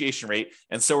 appreciation rate.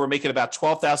 And so we're making about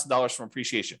 $12,000 from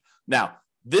appreciation. Now,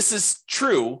 this is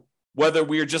true whether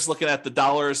we are just looking at the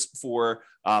dollars for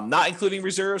not including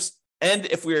reserves, and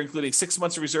if we're including 6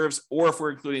 months of reserves, or if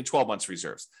we're including 12 months of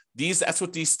reserves. That's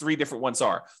what these three different ones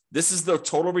are. This is the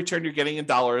total return you're getting in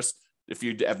dollars if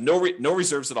you have no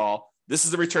reserves at all. This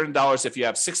is the return in dollars if you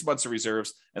have 6 months of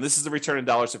reserves, and this is the return in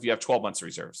dollars if you have 12 months of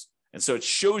reserves. And so it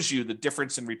shows you the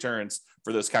difference in returns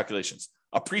for those calculations.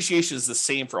 Appreciation is the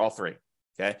same for all three,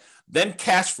 okay? Then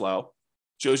cash flow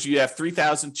shows you have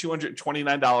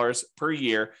 $3,229 per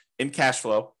year in cash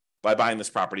flow by buying this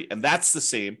property, and that's the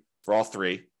same for all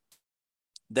three.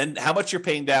 Then how much you're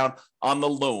paying down on the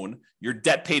loan, your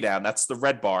debt pay down, that's the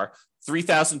red bar.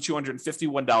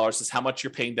 $3,251 is how much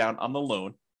you're paying down on the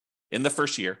loan in the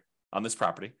first year on this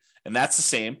property. And that's the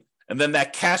same. And then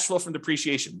that cash flow from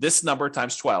depreciation, this number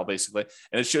times 12, basically.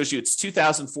 And it shows you it's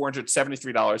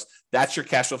 $2,473. That's your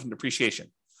cash flow from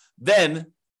depreciation.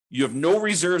 Then you have no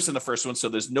reserves in the first one, so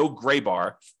there's no gray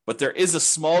bar. But there is a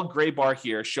small gray bar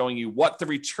here showing you what the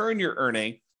return you're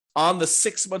earning on the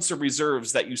 6 months of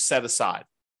reserves that you set aside.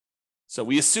 So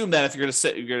we assume that if you're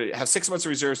going to have 6 months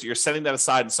of reserves, you're setting that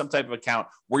aside in some type of account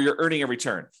where you're earning a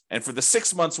return. And for the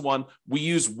 6 months one, we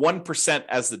use 1%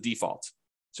 as the default.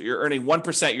 So you're earning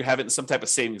 1%, you have it in some type of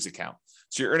savings account.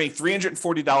 So you're earning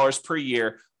 $340 per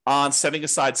year on setting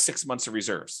aside 6 months of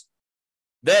reserves.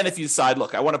 Then if you decide,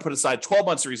 look, I want to put aside 12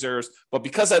 months of reserves, but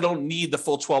because I don't need the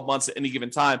full 12 months at any given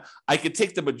time, I could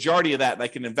take the majority of that and I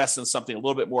can invest in something a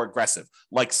little bit more aggressive,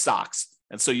 like stocks.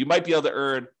 And so you might be able to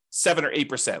earn 7 or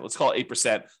 8%. Let's call it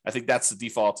 8%. I think that's the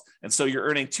default. And so you're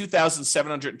earning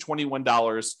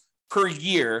 $2,721 per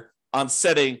year on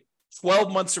setting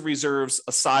 12 months of reserves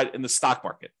aside in the stock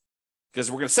market.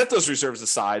 Because we're going to set those reserves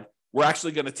aside, we're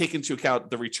actually going to take into account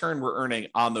the return we're earning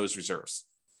on those reserves.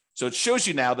 So it shows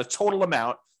you now the total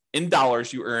amount in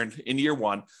dollars you earned in year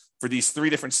one for these three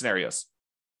different scenarios.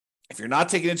 If you're not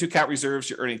taking into account reserves,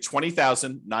 you're earning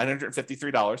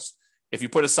 $20,953. If you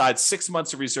put aside 6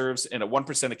 months of reserves in a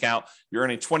 1% account, you're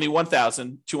earning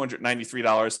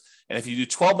 $21,293. And if you do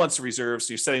 12 months of reserves,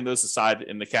 so you're setting those aside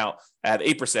in the account at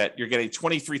 8%, you're getting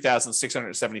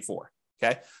 $23,674.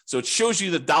 Okay. So it shows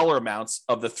you the dollar amounts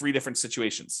of the three different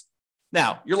situations.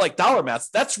 Now, you're like, dollar amounts,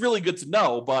 that's really good to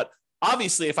know, but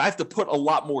Obviously, if I have to put a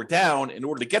lot more down in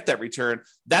order to get that return,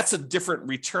 that's a different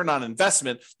return on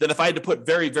investment than if I had to put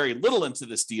very, very little into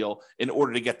this deal in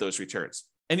order to get those returns.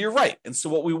 And you're right. And so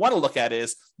what we want to look at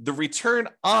is the return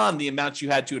on the amount you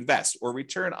had to invest, or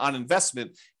return on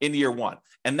investment in year one.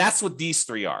 And that's what these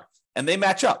three are. And they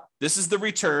match up. This is the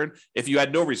return if you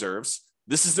had no reserves.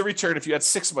 This is the return if you had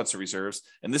 6 months of reserves.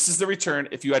 And this is the return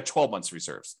if you had 12 months of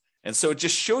reserves. And so it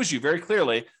just shows you very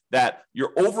clearly that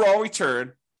your overall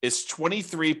return is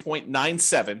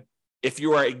 23.97 if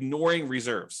you are ignoring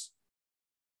reserves,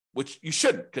 which you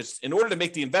shouldn't, because in order to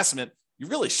make the investment, you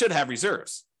really should have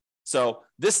reserves. So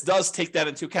this does take that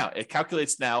into account. It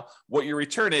calculates now what your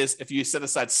return is if you set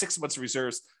aside 6 months of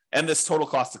reserves and this total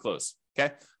cost to close.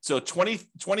 Okay. So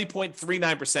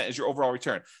 20.39% is your overall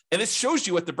return. And it shows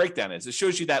you what the breakdown is. It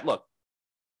shows you that, look,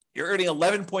 you're earning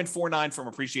 11.49 from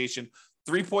appreciation.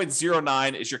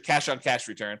 3.09 is your cash on cash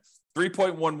return.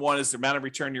 3.11 is the amount of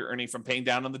return you're earning from paying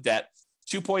down on the debt.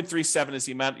 2.37 is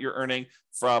the amount you're earning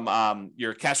from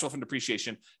your cash flow from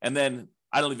depreciation. And then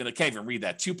I can't even read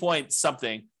that. 2 point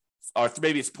something, or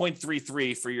maybe it's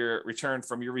 0.33 for your return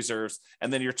from your reserves.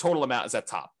 And then your total amount is at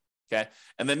top. Okay.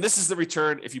 And then this is the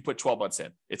return if you put 12 months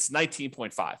in. It's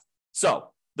 19.5. So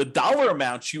the dollar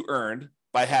amount you earned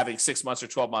by having 6 months or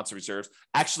 12 months of reserves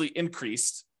actually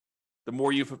increased the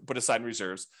more you put aside in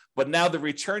reserves. But now the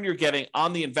return you're getting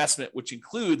on the investment, which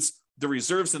includes the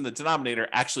reserves in the denominator,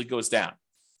 actually goes down.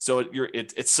 So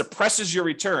it suppresses your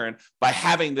return by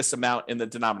having this amount in the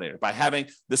denominator, by having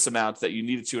this amount that you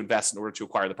needed to invest in order to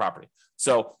acquire the property.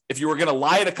 So if you were going to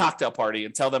lie at a cocktail party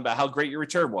and tell them about how great your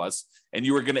return was, and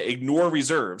you were going to ignore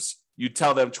reserves, you'd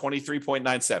tell them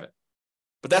 23.97.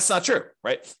 But that's not true,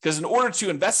 right? Because in order to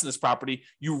invest in this property,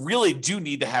 you really do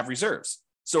need to have reserves.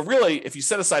 So really, if you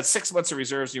set aside 6 months of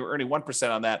reserves and you were earning 1%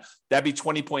 on that, that'd be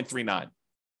 20.39.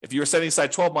 If you were setting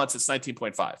aside 12 months, it's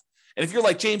 19.5. And if you're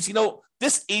like, James,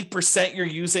 this 8% you're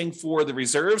using for the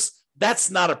reserves,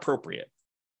 that's not appropriate.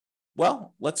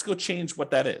 Well, let's go change what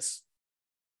that is.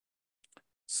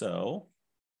 So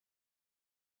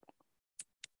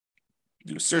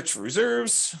do a search for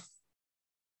reserves.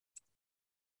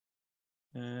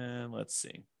 And let's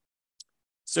see.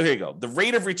 So here you go. The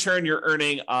rate of return you're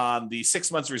earning on the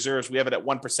 6 months reserves, we have it at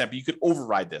 1%, but you could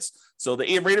override this. So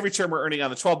the rate of return we're earning on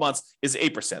the 12 months is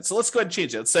 8%. So let's go ahead and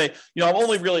change it. Let's say, I'm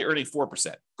only really earning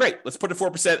 4%. Great. Let's put it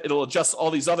 4%. It'll adjust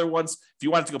all these other ones. If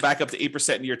you want it to go back up to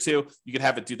 8% in year two, you can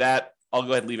have it do that. I'll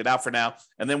go ahead and leave it out for now.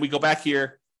 And then we go back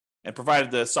here, and provided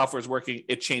the software is working,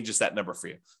 it changes that number for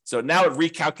you. So now it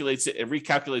recalculates it. It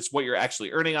recalculates what you're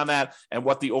actually earning on that and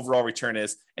what the overall return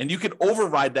is. And you can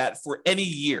override that for any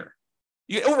year.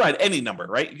 You can override any number,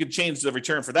 right? You can change the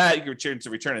return for that. You can change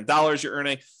the return in dollars you're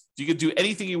earning. You can do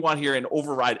anything you want here and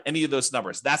override any of those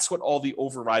numbers. That's what all the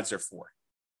overrides are for.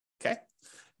 Okay.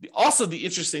 Also, the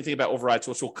interesting thing about overrides,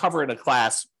 which we'll cover in a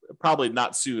class, probably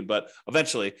not soon, but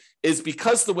eventually, is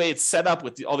because the way it's set up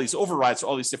with all these overrides for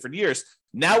all these different years,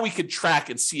 now we could track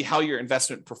and see how your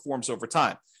investment performs over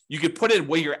time. You could put in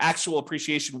what your actual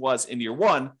appreciation was in year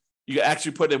one. You can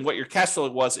actually put in what your cash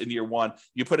flow was in year one.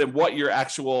 You put in what your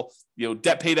actual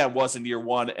debt pay down was in year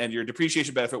one and your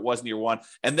depreciation benefit was in year one.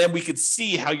 And then we could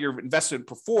see how your investment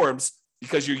performs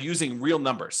because you're using real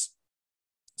numbers.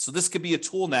 So this could be a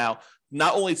tool now,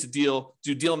 not only to do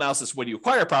deal analysis when you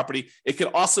acquire a property, it could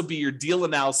also be your deal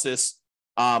analysis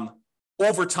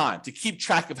over time to keep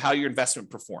track of how your investment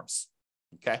performs.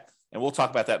 Okay. And we'll talk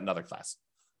about that in another class.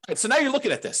 All right, so now you're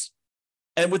looking at this.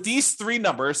 And with these three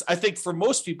numbers, I think for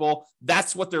most people,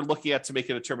 that's what they're looking at to make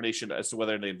a determination as to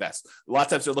whether they invest. A lot of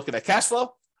times they're looking at cash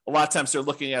flow. A lot of times they're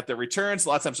looking at their returns. A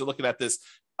lot of times they're looking at this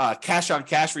cash on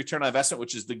cash return on investment,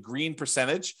 which is the green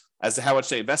percentage as to how much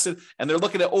they invested. And they're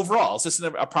looking at overall, is this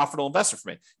a profitable investment for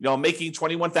me? I'm making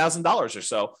 $21,000 or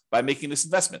so by making this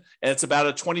investment. And it's about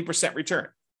a 20% return.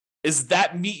 Is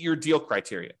that meet your deal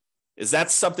criteria? Is that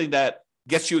something that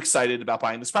gets you excited about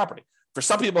buying this property? For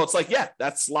some people, it's like, yeah,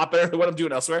 that's a lot better than what I'm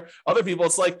doing elsewhere. Other people,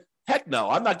 it's like, heck no,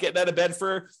 I'm not getting out of bed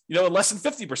for, less than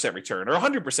 50% return or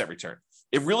 100% return.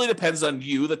 It really depends on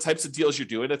you, the types of deals you're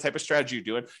doing, the type of strategy you're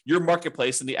doing, your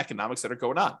marketplace, and the economics that are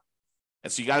going on.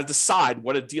 And so you got to decide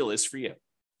what a deal is for you.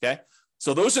 Okay.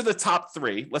 So those are the top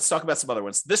three. Let's talk about some other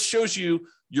ones. This shows you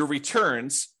your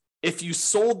returns if you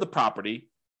sold the property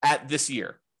at this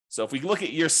year. So if we look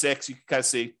at year 6, you can kind of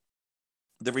see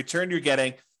the return you're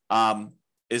getting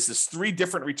is this 3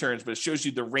 different returns, but it shows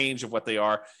you the range of what they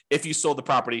are if you sold the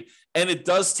property. And it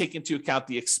does take into account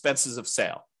the expenses of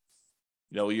sale.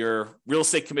 Your real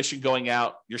estate commission going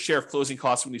out, your share of closing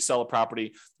costs when you sell a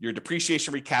property, your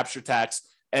depreciation recapture tax,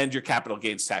 and your capital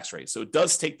gains tax rate. So it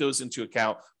does take those into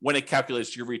account when it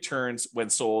calculates your returns when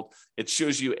sold. It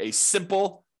shows you a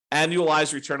simple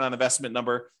annualized return on investment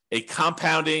number, a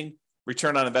compounding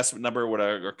return on investment number,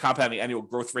 or compounding annual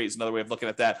growth rate is another way of looking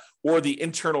at that, or the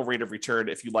internal rate of return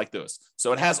if you like those.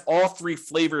 So it has all three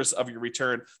flavors of your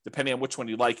return, depending on which one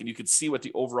you like, and you can see what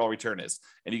the overall return is.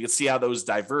 And you can see how those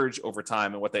diverge over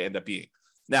time and what they end up being.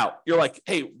 Now, you're like,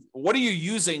 hey, what are you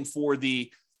using for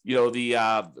the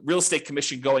real estate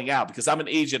commission going out? Because I'm an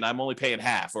agent, I'm only paying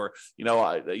half, or,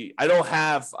 I don't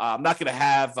have, I'm not going to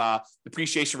have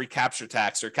depreciation recapture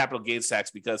tax or capital gains tax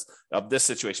because of this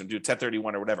situation, do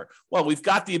 1031 or whatever. Well, we've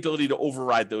got the ability to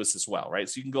override those as well, right?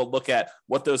 So you can go look at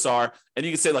what those are, and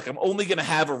you can say, look, I'm only going to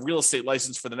have a real estate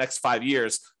license for the next 5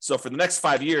 years. So for the next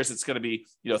 5 years, it's going to be,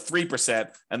 3%.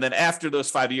 And then after those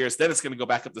 5 years, then it's going to go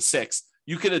back up to 6%.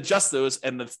 You can adjust those,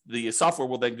 and the software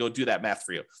will then go do that math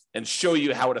for you and show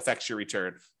you how it affects your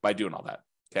return by doing all that.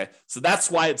 Okay, so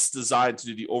that's why it's designed to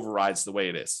do the overrides the way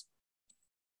it is.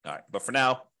 All right, but for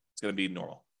now, it's going to be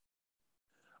normal.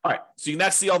 All right, so you can now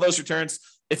see all those returns.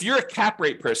 If you're a cap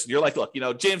rate person, you're like, look,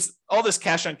 James, all this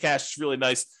cash on cash is really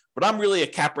nice, but I'm really a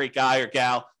cap rate guy or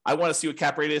gal. I want to see what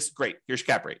cap rate is. Great, here's your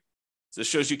cap rate. So it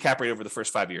shows you cap rate over the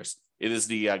first 5 years. It is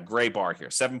the gray bar here,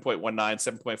 7.19,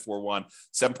 7.41,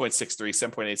 7.63,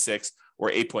 7.86, or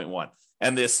 8.1.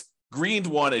 And this green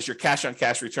one is your cash on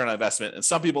cash return on investment. And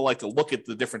some people like to look at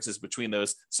the differences between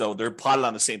those. So they're plotted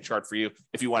on the same chart for you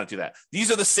if you want to do that.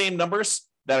 These are the same numbers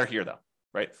that are here though,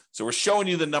 right? So we're showing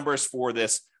you the numbers for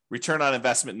this return on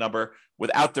investment number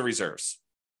without the reserves.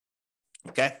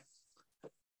 Okay.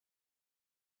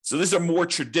 So these are more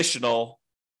traditional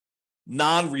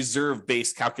non-reserve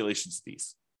based calculations of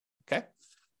these. Okay.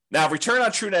 Now, return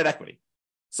on true net equity.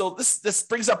 So this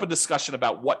brings up a discussion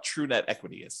about what true net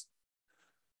equity is.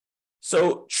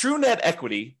 So true net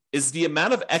equity is the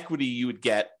amount of equity you would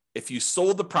get if you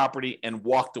sold the property and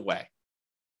walked away.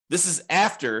 This is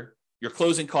after your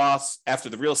closing costs, after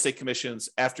the real estate commissions,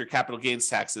 after capital gains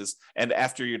taxes, and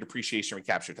after your depreciation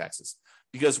recapture taxes.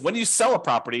 Because when you sell a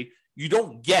property, you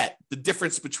don't get the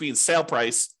difference between sale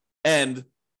price and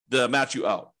the amount you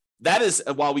owe. That is,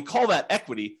 while we call that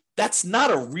equity, that's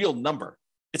not a real number.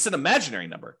 It's an imaginary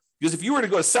number. Because if you were to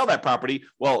go to sell that property,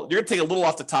 well, you're going to take a little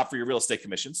off the top for your real estate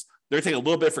commissions. They're going to take a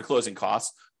little bit for closing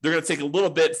costs. They're going to take a little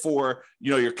bit for,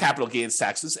 your capital gains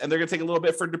taxes, and they're going to take a little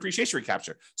bit for depreciation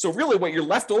recapture. So really what you're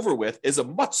left over with is a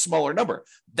much smaller number.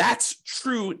 That's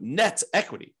true net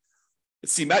equity.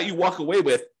 It's the amount you walk away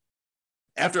with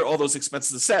after all those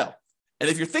expenses of sale. And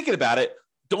if you're thinking about it,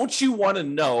 don't you want to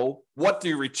know what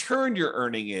the return you're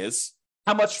earning is,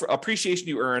 how much appreciation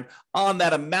you earn on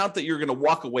that amount that you're going to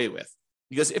walk away with?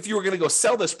 Because if you were going to go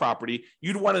sell this property,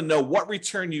 you'd want to know what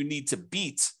return you need to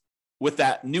beat with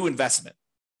that new investment.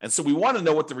 And so we want to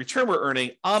know what the return we're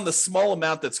earning on the small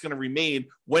amount that's going to remain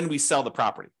when we sell the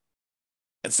property.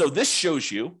 And so this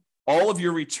shows you all of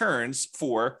your returns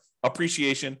for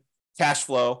appreciation, cash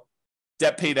flow,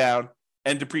 debt pay down,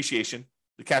 and depreciation,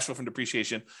 the cash flow from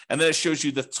depreciation. And then it shows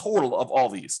you the total of all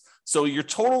these. So your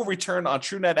total return on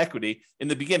true net equity in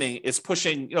the beginning is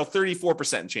pushing,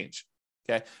 34% and change.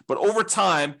 Okay. But over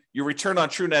time, your return on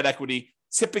true net equity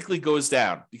typically goes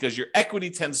down because your equity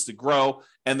tends to grow,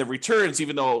 and the returns,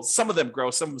 even though some of them grow,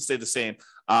 some of them stay the same,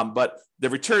 but the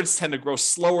returns tend to grow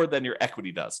slower than your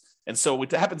equity does. And so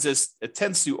what happens is it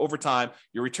tends to, over time,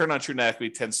 your return on true net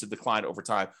equity tends to decline over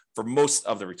time for most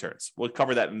of the returns. We'll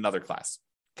cover that in another class.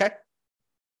 Okay.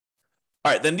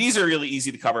 All right. Then these are really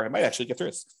easy to cover. I might actually get through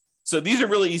this. So these are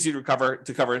really easy to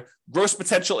cover gross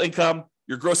potential income,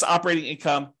 your gross operating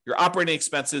income, your operating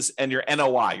expenses, and your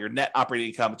NOI, your net operating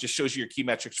income. It just shows you your key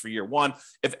metrics for year one.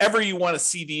 If ever you want to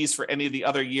see these for any of the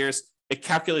other years, it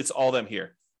calculates all of them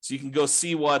here. So you can go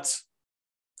see what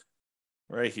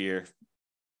right here.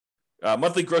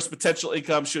 Monthly gross potential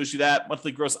income shows you that.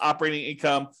 Monthly gross operating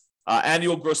income,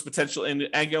 annual gross potential and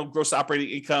annual gross operating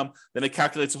income. Then it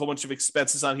calculates a whole bunch of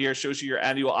expenses on here, shows you your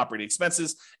annual operating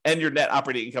expenses and your net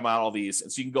operating income on all these.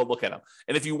 And so you can go look at them.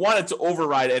 And if you wanted to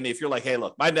override any, if you're like, hey,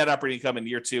 look, my net operating income in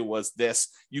year two was this,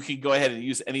 you can go ahead and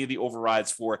use any of the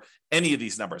overrides for any of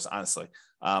these numbers, honestly.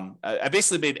 I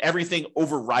basically made everything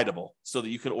overrideable so that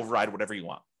you can override whatever you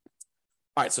want.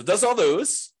 All right, so it does all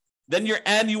those. Then your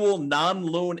annual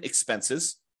non-loan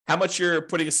expenses, how much you're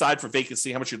putting aside for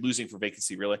vacancy, how much you're losing for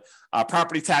vacancy, really.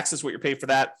 Property taxes, what you're paying for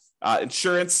that.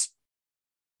 Insurance,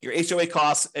 your HOA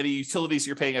costs, any utilities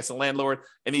you're paying as a landlord,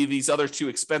 any of these other two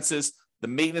expenses, the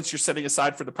maintenance you're setting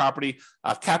aside for the property,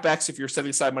 CapEx, if you're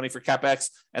setting aside money for CapEx,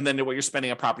 and then what you're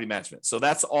spending on property management. So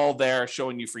that's all there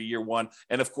showing you for year one.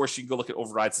 And of course, you can go look at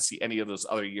overrides to see any of those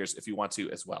other years if you want to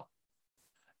as well.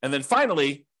 And then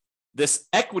finally, this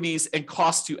equities and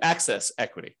cost to access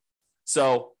equity.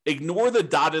 So ignore the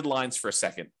dotted lines for a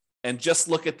second and just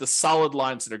look at the solid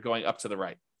lines that are going up to the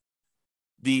right.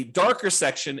 The darker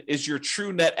section is your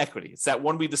true net equity. It's that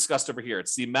one we discussed over here.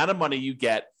 It's the amount of money you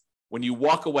get when you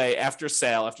walk away after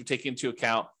sale, after taking into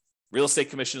account real estate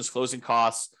commissions, closing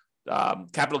costs,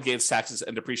 capital gains taxes,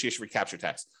 and depreciation recapture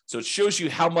tax. So it shows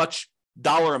you how much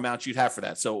dollar amount you'd have for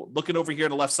that. So looking over here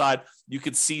on the left side, you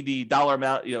can see the dollar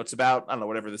amount. It's about, I don't know,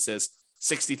 whatever this is,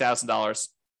 $60,000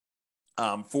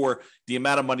 for the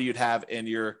amount of money you'd have in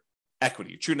your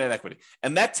equity, your true net equity.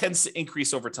 And that tends to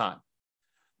increase over time.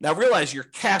 Now realize your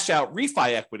cash out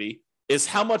refi equity is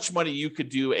how much money you could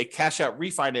do a cash out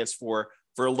refinance for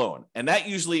a loan. And that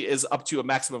usually is up to a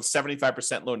maximum of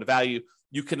 75% loan to value.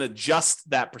 You can adjust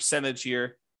that percentage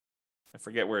here. I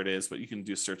forget where it is, but you can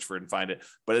do a search for it and find it.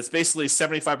 But it's basically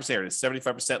 75%. It's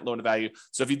 75% loan to value.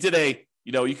 So if you did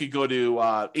you could go to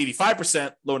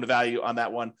 85% loan to value on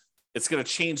that one. It's going to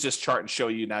change this chart and show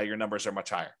you now your numbers are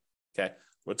much higher. Okay.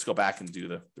 Let's go back and do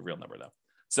the real number though.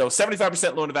 So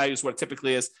 75% loan to value is what it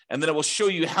typically is. And then it will show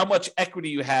you how much equity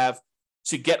you have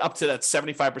to get up to that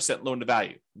 75% loan to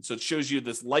value. And so it shows you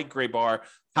this light gray bar,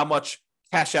 how much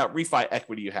cash out refi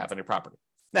equity you have on your property.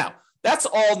 Now, that's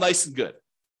all nice and good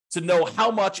to know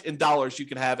how much in dollars you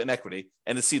can have in equity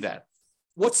and to see that.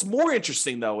 What's more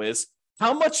interesting though is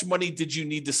how much money did you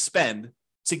need to spend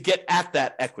to get at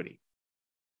that equity?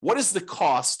 What is the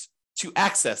cost to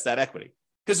access that equity?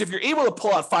 Because if you're able to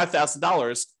pull out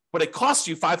 $5,000, but it costs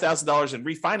you $5,000 in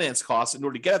refinance costs in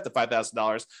order to get at the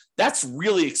 $5,000, that's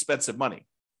really expensive money.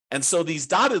 And so these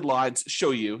dotted lines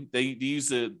show you, they use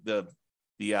the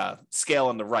scale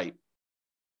on the right,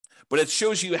 but it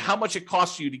shows you how much it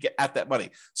costs you to get at that money.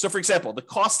 So for example, the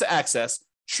cost to access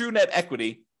true net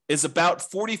equity is about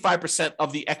 45%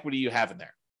 of the equity you have in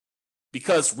there.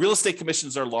 Because real estate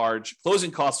commissions are large,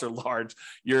 closing costs are large,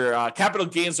 your capital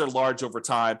gains are large over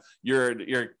time, your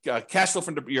cash flow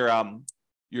from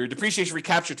your depreciation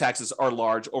recapture taxes are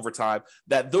large over time,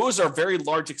 that those are very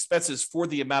large expenses for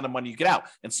the amount of money you get out.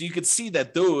 And so you can see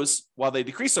that those, while they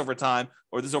decrease over time,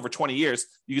 or this is over 20 years,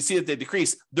 you can see that they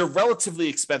decrease. They're relatively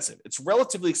expensive. It's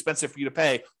relatively expensive for you to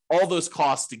pay all those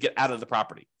costs to get out of the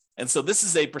property. And so this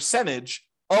is a percentage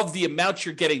of the amount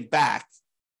you're getting back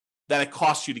that it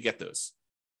costs you to get those.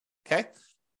 Okay.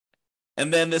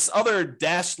 And then this other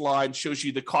dashed line shows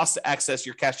you the cost to access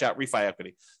your cash out refi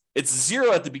equity. It's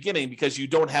zero at the beginning because you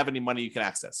don't have any money you can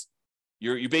access.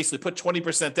 You basically put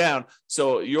 20% down,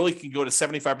 so you only can go to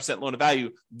 75% loan to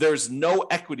value. There's no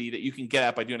equity that you can get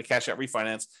at by doing a cash out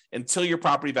refinance until your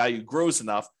property value grows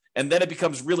enough, and then it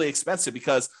becomes really expensive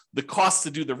because the cost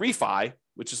to do the refi,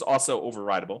 which is also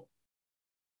overridable.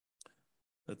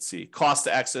 Let's see, cost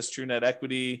to access true net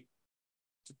equity.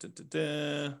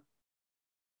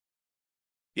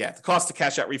 Yeah, the cost to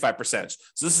cash out refi percentage.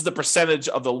 So this is the percentage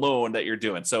of the loan that you're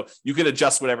doing. So you can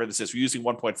adjust whatever this is. We're using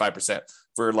 1.5%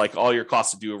 for like all your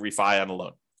costs to do a refi on a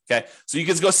loan. Okay, so you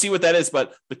can go see what that is.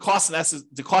 But the cost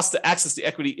to access the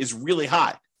equity is really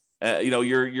high.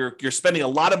 You're spending a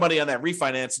lot of money on that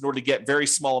refinance in order to get very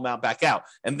small amount back out,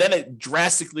 and then it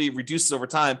drastically reduces over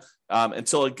time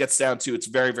until it gets down to it's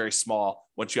very, very small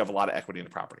once you have a lot of equity in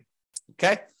the property.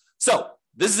 Okay, so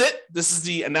this is it. This is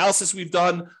the analysis we've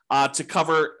done to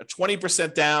cover a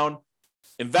 20% down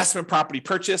investment property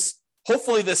purchase.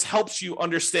 Hopefully this helps you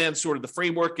understand sort of the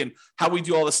framework and how we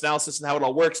do all this analysis and how it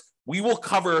all works. We will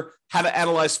cover how to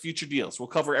analyze future deals. We'll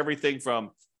cover everything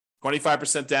from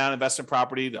 25% down investment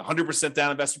property to 100%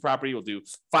 down investment property. We'll do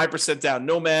 5% down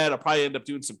Nomad. I'll probably end up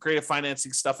doing some creative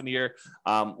financing stuff in here.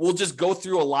 We'll just go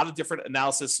through a lot of different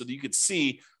analysis so that you could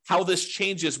see how this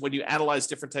changes when you analyze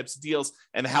different types of deals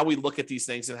and how we look at these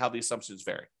things and how the assumptions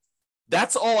vary.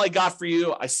 That's all I got for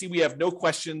you. I see we have no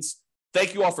questions.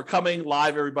 Thank you all for coming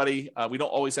live, everybody. We don't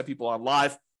always have people on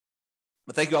live,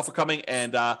 but thank you all for coming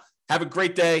and have a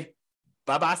great day.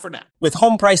 Bye-bye for now. With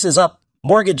home prices up,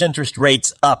 mortgage interest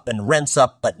rates up, and rents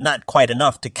up, but not quite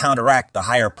enough to counteract the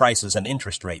higher prices and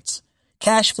interest rates,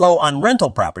 cash flow on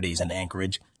rental properties in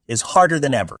Anchorage is harder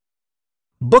than ever.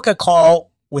 Book a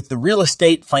call with the Real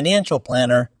Estate Financial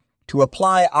Planner to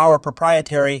apply our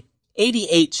proprietary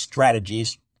 88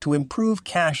 strategies to improve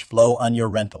cash flow on your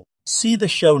rental. See the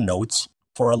show notes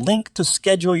for a link to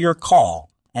schedule your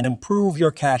call and improve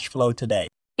your cash flow today.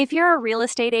 If you're a real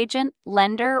estate agent,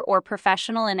 lender, or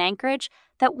professional in Anchorage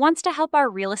that wants to help our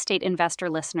real estate investor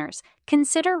listeners,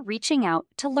 consider reaching out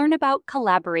to learn about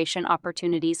collaboration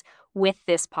opportunities with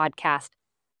this podcast.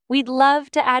 We'd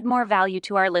love to add more value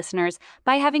to our listeners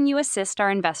by having you assist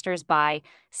our investors buy,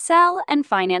 sell, and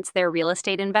finance their real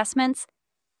estate investments.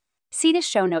 See the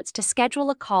show notes to schedule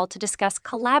a call to discuss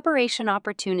collaboration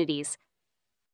opportunities.